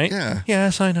anyone, right? Yeah.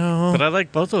 Yes, I know. But I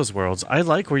like both those worlds. I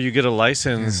like where you get a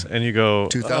license and you go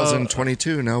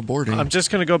 2022 now boarding. I'm just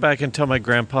going to go back and tell my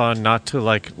grandpa not to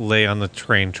like lay on the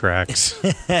train tracks.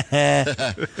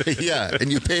 Yeah,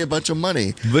 and you pay a bunch of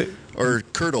money. But Or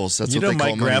curdles. That's You what know they my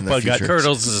call money in the grandpa got future.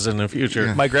 Curdles is in the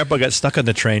future. my grandpa got stuck on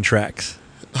the train tracks.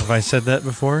 Have I said that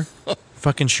before?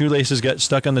 Fucking shoelaces got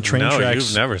stuck on the train No, tracks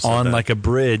you've never said on that. like a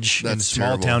bridge in That's small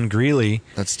terrible. town Greeley,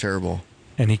 That's terrible.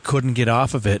 and he couldn't get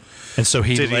off of it. And so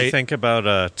he Did he think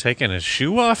about taking his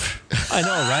shoe off? I know,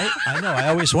 right? I know. I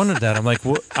always wondered that. I'm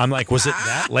like, was it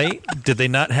that late? Did they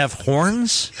not have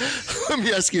horns? Let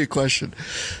me ask you a question.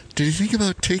 Did he think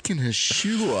about taking his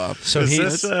shoe off? So Is he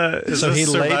this so he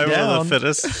laid survival down. of the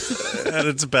fittest at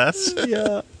its best?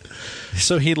 Yeah.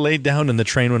 So he laid down, and the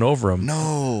train went over him,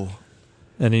 No.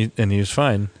 and he was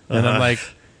fine. And I'm like,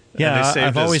 And he yeah, saved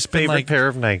I've always his been favorite like, pair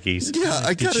of Nikes. Yeah,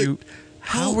 I did got you? it.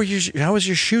 How was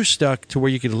your shoe stuck to where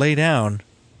you could lay down?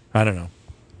 I don't know.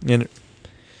 And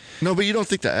No, but you don't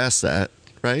think to ask that,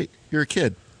 right? You're a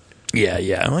kid.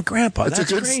 yeah. I'm like, Grandpa, That's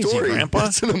that's a good crazy, story. Grandpa.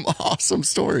 That's an awesome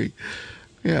story.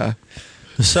 Yeah.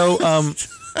 So,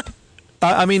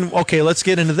 I mean, okay, let's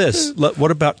get into this.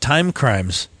 What about time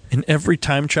crimes? In every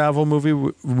time travel movie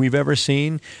we've ever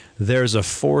seen, there's a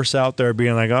force out there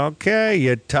being like, okay,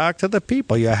 you talked to the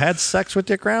people. You had sex with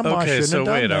your grandma. Okay, Shouldn't so have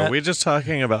done wait, that. are we just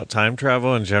talking about time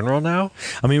travel in general now?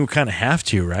 I mean, we kind of have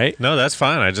to, right? No, that's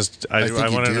fine. I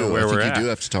think want to you know do. where I think we're you at. do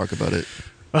have to talk about it.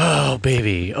 Oh,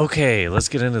 baby. Okay, let's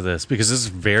get into this because this is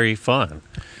very fun.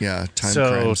 Yeah, time so,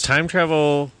 crimes. time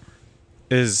travel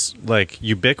is like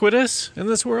ubiquitous in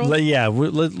this world? Yeah,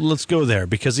 let's go there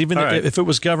because even All right. if it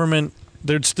was government,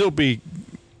 there'd still be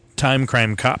time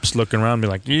crime cops looking around and be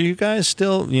like, you guys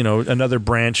still, another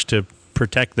branch to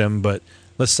protect them, but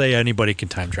let's say anybody can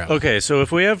time travel. Okay, so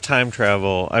if we have time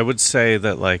travel, I would say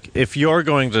that like if you're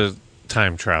going to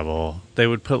time travel, they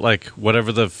would put like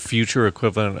whatever the future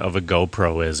equivalent of a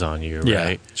GoPro is on you, Yeah,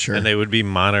 right? sure. And they would be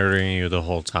monitoring you the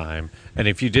whole time. And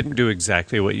if you didn't do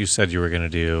exactly what you said you were going to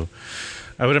do,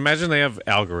 I would imagine they have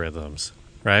algorithms,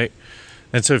 right?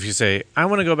 And so if you say, I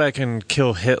want to go back and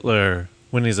kill Hitler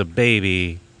when he's a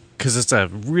baby, because it's a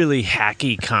really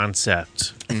hacky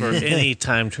concept for any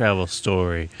time travel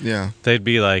story. Yeah. They'd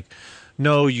be like,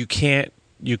 no, you can't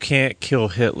kill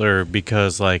Hitler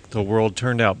because like the world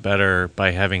turned out better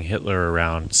by having Hitler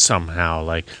around somehow,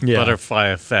 like butterfly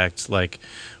effect, like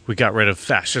we got rid of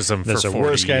fascism There's for a 40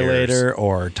 worse guy years. later,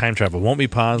 or time travel won't be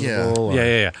possible. or-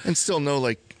 Yeah. And still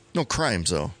no crimes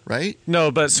though, right?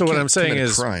 No, but so what can't I'm saying commit a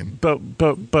is, crime. but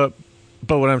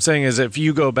what I'm saying is, if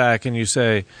you go back and you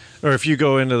say, or if you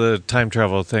go into the time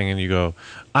travel thing and you go,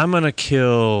 I'm gonna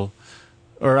kill,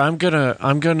 or I'm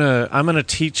gonna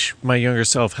teach my younger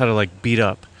self how to like beat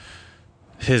up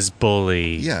his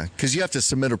bully. Yeah, because you have to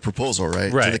submit a proposal,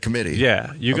 right? To the committee.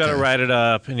 Yeah, you got to Okay. write it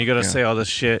up and you got to say all this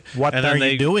shit. What and are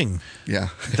then you doing? Yeah.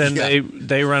 Then Yeah.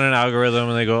 they run an algorithm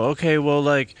and they go, okay, well,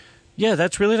 like, yeah,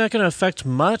 that's really not going to affect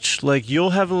much. Like,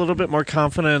 you'll have a little bit more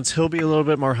confidence. He'll be a little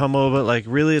bit more humble, but like,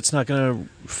 really, it's not going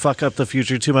to fuck up the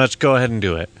future too much. Go ahead and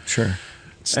do it. Sure.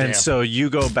 And so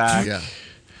you go back. Yeah.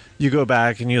 You go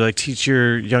back and you like teach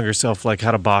your younger self like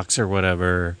how to box or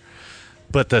whatever.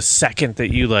 But the second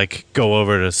that you like go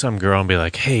over to some girl and be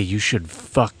like, "Hey, you should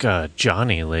fuck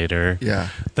Johnny later," Yeah.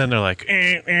 then they're like,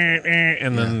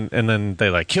 and then they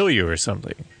like kill you or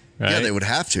something, right? Yeah, they would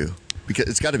have to because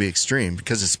it's got to be extreme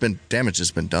because damage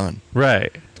has been done.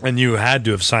 Right. And you had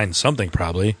to have signed something,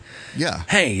 probably. Yeah.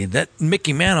 Hey, that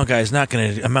Mickey Mantle guy is not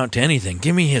going to amount to anything.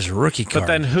 Give me his rookie card. But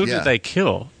then who Yeah. do they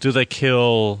kill? Do they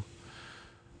kill?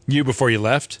 you before you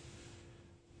left?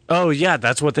 Oh yeah,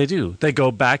 that's what they do. They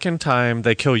go back in time.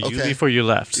 They kill you Okay. before you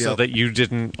left, so Yep. that you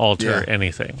didn't alter Yeah.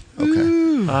 anything.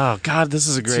 Okay. Oh God, this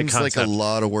is a great Seems concept. like a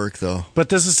lot of work though. But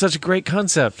this is such a great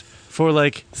concept for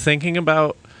like think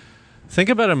about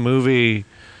a movie.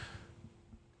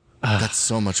 That's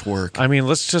so much work. I mean,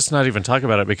 let's just not even talk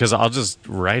about it because I'll just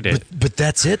write it. But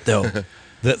that's it, though.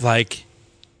 That, like,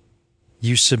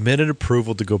 you submitted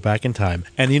approval to go back in time.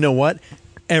 And you know what?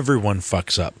 Everyone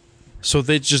fucks up. So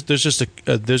there's just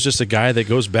a guy that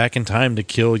goes back in time to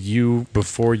kill you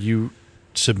before you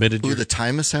submitted Ooh, your... the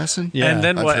time assassin? Yeah. And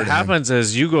then I've what heard of him. happens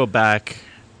is you go back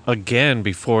again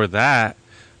before that,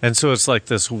 and so it's like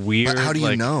this weird. But how do you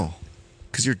like, know?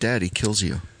 Because your dad, he kills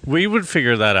you. We would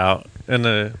figure that out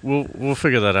and we'll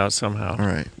figure that out somehow. All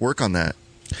right, work on that.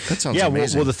 That sounds Yeah,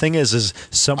 amazing. well, the thing is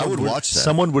someone I would watch that.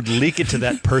 Someone would leak it to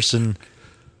that person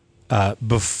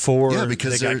before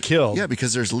they got killed. Yeah,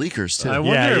 because there's leakers too. I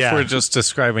wonder if yeah. we're just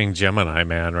describing Gemini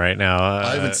Man right now.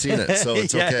 I haven't seen it, so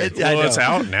it's Yeah, okay. I Well, it's know.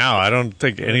 out now. I don't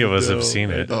think any of us have seen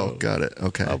it. Oh, got it.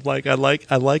 Okay. I'm like, I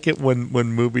like it when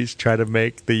movies try to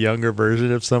make the younger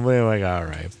version of somebody. I'm like, all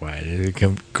right, fine.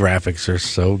 Graphics are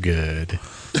so good.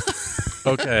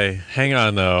 Okay, hang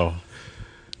on though.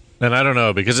 And I don't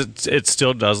know because it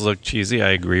still does look cheesy.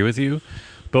 I agree with you.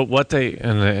 But what they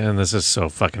and this is so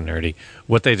fucking nerdy.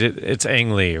 What they did, it's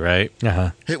Ang Lee, right?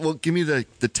 Uh-huh. Hey, well, give me the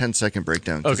 10-second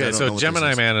breakdown. 'cause I Okay, don't know so what Gemini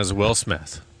this is. Man is Will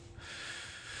Smith.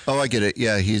 Oh, I get it.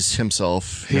 Yeah, he's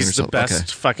himself. He's himself. the best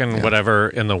Okay. fucking Yeah. whatever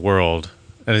in the world.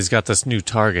 And he's got this new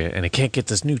target, and he can't get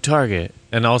this new target.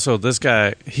 And also, this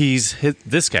guy, he's hit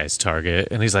this guy's target,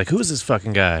 and he's like, "Who's this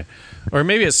fucking guy?" Or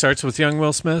maybe it starts with young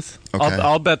Will Smith. Okay.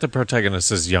 I'll bet the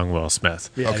protagonist is young Will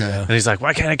Smith. Yeah, Okay. yeah. And he's like,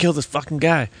 "Why can't I kill this fucking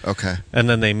guy?" Okay. And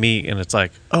then they meet, and it's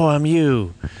like, "Oh, I'm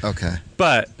you." Okay.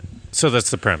 But so that's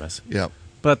the premise. Yep.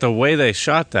 But the way they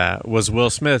shot that was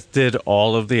Will Smith did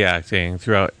all of the acting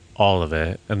throughout all of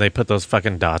it, and they put those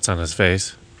fucking dots on his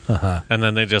face. Uh-huh. And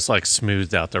then they just like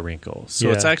smoothed out the wrinkles. So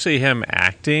Yeah. it's actually him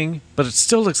acting, but it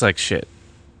still looks like shit.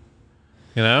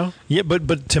 You know? Yeah,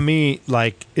 but to me,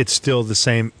 like, it's still the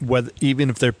same. Whether even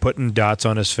if they're putting dots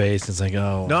on his face, it's like,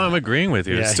 oh, No, I'm agreeing with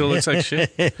you. It Yeah. still looks like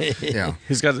shit. Yeah.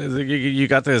 He's got you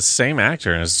got the same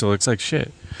actor, and it still looks like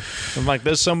shit. I'm like,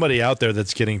 there's somebody out there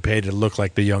that's getting paid to look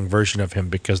like the young version of him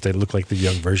because they look like the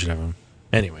young version of him.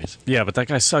 Anyways, Yeah, but that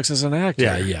guy sucks as an actor.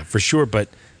 yeah, for sure. But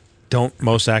don't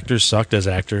most actors suck as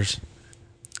actors?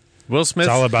 Will Smith. It's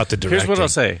all about the Here's what directing. I'll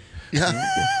say. Yeah.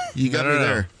 You got me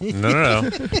there. No.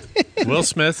 Will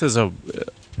Smith is a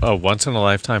once in a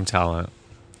lifetime talent.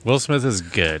 Will Smith is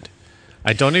good.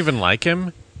 I don't even like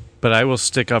him, but I will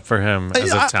stick up for him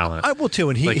as a talent. I will too,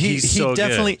 and he Like, he's so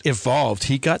definitely evolved.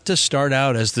 He got to start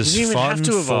out as this He didn't even fun have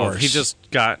to evolve. force. He just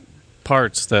got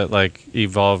parts that like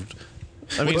evolved.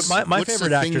 I mean, But my What's favorite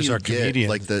the thing actors you are get, comedians,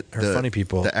 like the or funny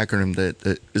people. The acronym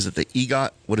that is it the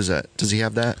EGOT? What is that? Does he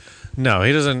have that? no,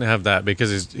 he doesn't have that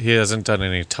because he hasn't done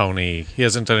any Tony. He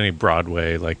hasn't done any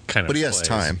Broadway like kind of. But he has plays.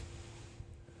 time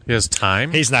He has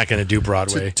time. He's not going to do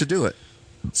Broadway. to do it,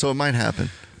 so it might happen.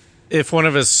 If one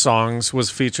of his songs was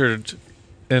featured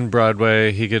in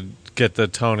Broadway, he could get the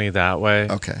Tony that way.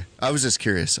 Okay, I was just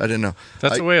curious. I didn't know.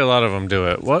 That's the way a lot of them do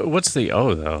it. What's the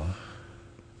O though?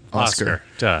 Oscar.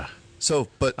 Duh. So,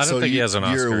 but I don't so think he you, has an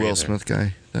you're Oscar a Will either. Smith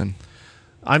guy then.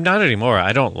 I'm not anymore.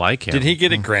 I don't like him. Did he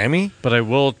get a Grammy? But I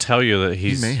will tell you that He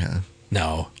he's. may have.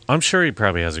 No. I'm sure he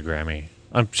probably has a Grammy.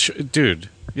 I'm sure, dude.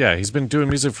 Yeah, he's been doing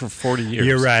music for 40 years.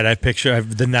 You're right. I picture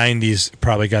the '90s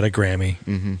probably got a Grammy.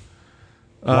 Mm-hmm.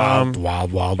 Wild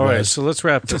All right, West. so let's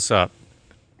wrap this up.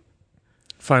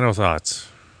 Final thoughts.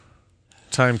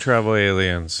 Time travel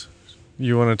aliens.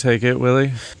 You want to take it,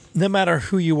 Willie? No matter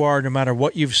who you are, no matter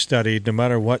what you've studied, no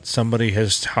matter what somebody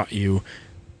has taught you,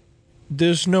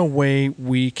 there's no way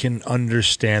we can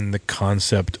understand the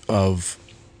concept of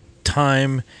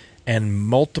time and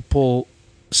multiple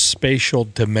spatial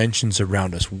dimensions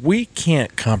around us. We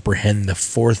can't comprehend the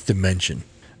fourth dimension.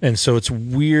 And so it's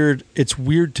weird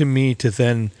to me to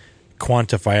then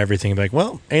quantify everything and be like,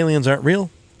 well, aliens aren't real,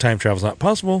 time travel's not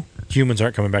possible, humans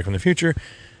aren't coming back from the future.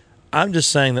 I'm just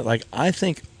saying that, like, I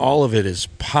think all of it is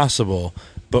possible,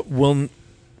 but we'll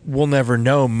never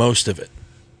know most of it.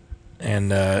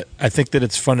 And I think that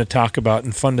it's fun to talk about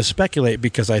and fun to speculate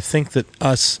because I think that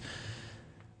us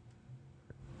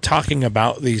talking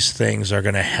about these things are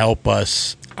going to help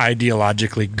us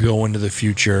ideologically go into the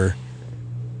future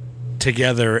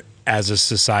together as a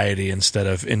society instead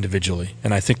of individually.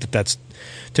 And I think that that's,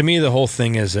 to me, the whole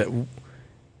thing is that,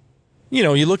 you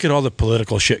know, you look at all the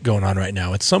political shit going on right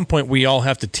now. At some point, we all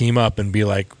have to team up and be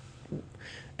like,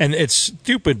 and it's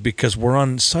stupid because we're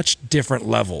on such different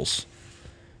levels.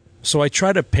 So I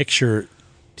try to picture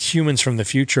humans from the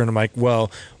future, and I'm like,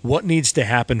 well, what needs to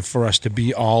happen for us to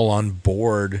be all on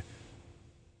board?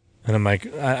 And I'm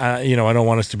like, I don't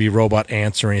want us to be robot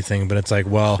ants or anything, but it's like,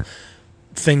 well,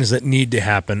 things that need to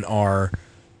happen are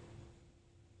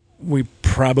we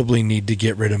probably need to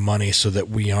get rid of money so that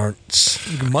we aren't.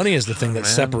 Money is the thing that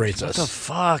separates us. What the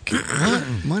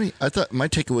fuck? Money. I thought my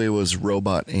takeaway was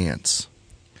robot ants.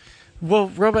 Well,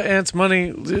 Robot Ants, money,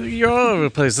 you're all over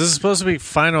the place. This is supposed to be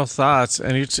final thoughts,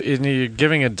 and you're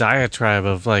giving a diatribe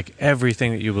of, like,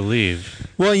 everything that you believe.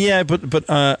 Well, yeah, but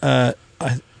We're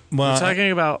talking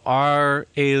about our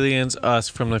aliens, us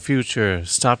from the future.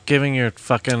 Stop giving your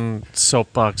fucking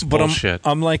soapbox bullshit.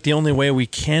 I'm like, the only way we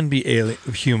can be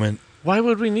human Why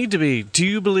would we need to be? Do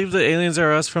you believe that aliens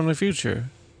are us from the future?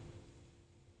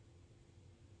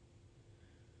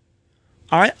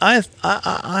 I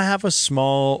have a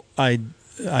small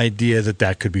idea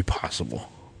that could be possible.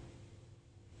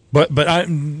 But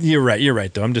you're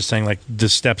right though. I'm just saying, like, the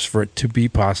steps for it to be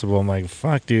possible. I'm like,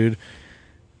 fuck, dude,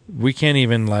 we can't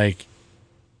even like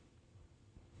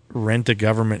rent a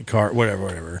government car,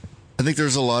 whatever. I think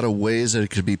there's a lot of ways that it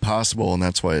could be possible, and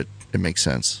that's why it makes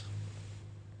sense.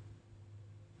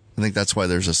 I think that's why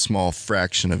there's a small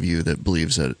fraction of you that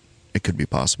believes that it could be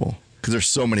possible, because there's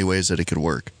so many ways that it could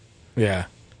work. Yeah.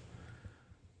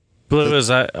 Blue,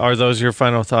 are those your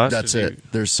final thoughts? That's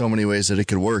it. There's so many ways that it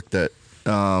could work that,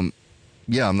 I'm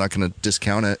not going to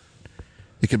discount it.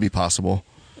 It could be possible.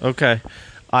 Okay.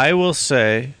 I will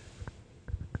say,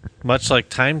 much like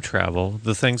time travel,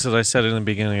 the things that I said in the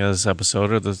beginning of this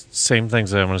episode are the same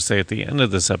things that I'm going to say at the end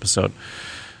of this episode.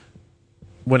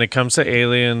 When it comes to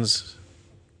aliens,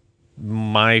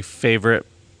 my favorite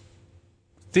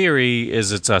theory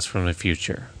is it's us from the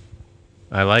future.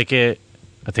 I like it.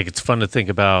 I think it's fun to think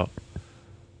about.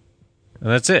 And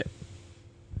that's it.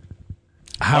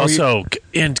 Also,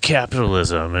 end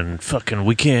capitalism and fucking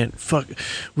we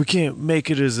can't make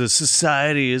it as a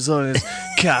society as long as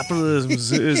capitalism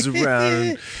is around.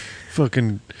 And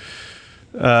fucking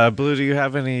Blue, do you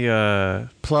have any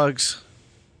plugs?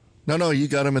 No, you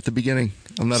got them at the beginning.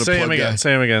 I'm not a plug guy.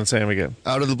 Say them again.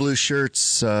 Out of the Blue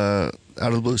shirts, Out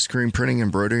of the Blue screen printing,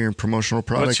 embroidery, and promotional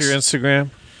products. What's your Instagram?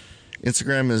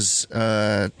 Instagram is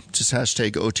just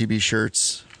hashtag OTB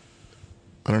shirts.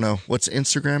 I don't know. What's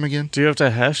Instagram again? Do you have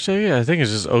to hashtag it? I think it's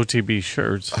just OTB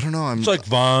shirts. I don't know. It's like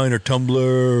Vine or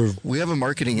Tumblr. We have a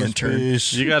marketing intern.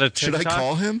 You got a TikTok? Should I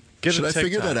call him? Should I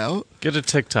figure that out? Get a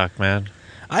TikTok, man.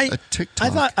 A TikTok. I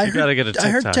thought you gotta get a TikTok. I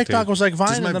heard TikTok dude. was like Vine,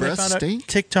 Does my and then I breath found stink? out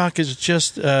TikTok is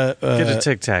just get a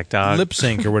TikTok, dog. lip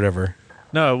sync or whatever.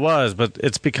 No, it was, but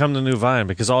it's become the new Vine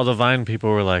because all the Vine people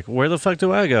were like, "Where the fuck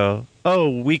do I go? Oh,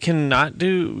 we cannot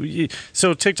do."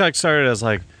 So TikTok started as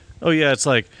like, "Oh yeah, it's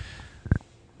like,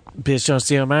 bitch don't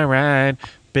steal my ride,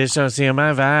 bitch don't steal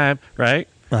my vibe," right?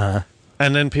 Uh-huh.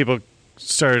 And then people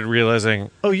started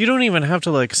realizing, oh, you don't even have to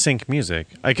like sync music.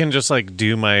 I can just like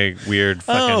do my weird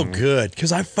fucking. Oh, good,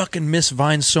 because I fucking miss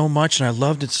Vine so much, and I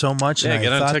loved it so much, Yeah, and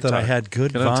get I on thought TikTok. that I had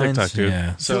good Get on Vines. TikTok, dude. Yeah.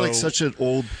 I feel like such an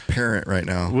old parent right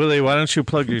now. Willie, why don't you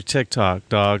plug your TikTok,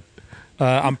 dog?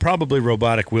 I'm probably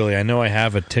Robotic Willy. I know I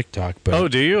have a TikTok, but Oh,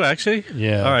 do you actually?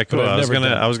 Yeah, All right, cool. but I've I was never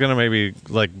done it. I was gonna maybe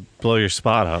like blow your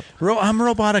spot up. I'm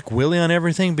Robotic Willy on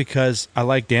everything because I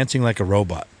like dancing like a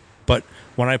robot. But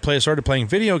when I started playing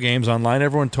video games online,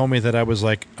 everyone told me that I was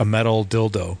like a metal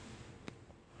dildo.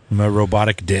 I'm a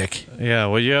robotic dick. Yeah,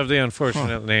 well, you have the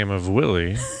unfortunate name of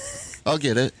Willie. I'll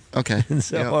get it. Okay.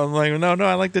 So Yeah. I'm like, no,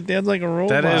 I like to dance like a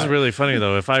robot. That is really funny,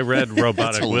 though. If I read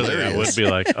Robotic Willie, I hilarious. would be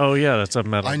like, oh, yeah, that's a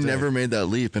metal I dick. never made that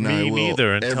leap, and Me I will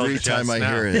neither, until every just time I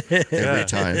now. hear it. Every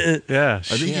time. Yeah, I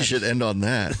think you should end on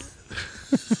that.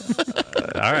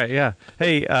 All right, yeah.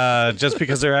 Hey, just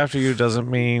because they're after you doesn't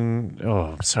mean...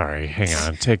 Oh, I'm sorry. Hang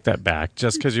on. Take that back.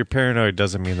 Just because you're paranoid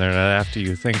doesn't mean they're not after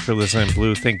you. Thanks for listening,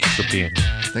 Blue. Thank you for being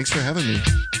here. Thanks for having me.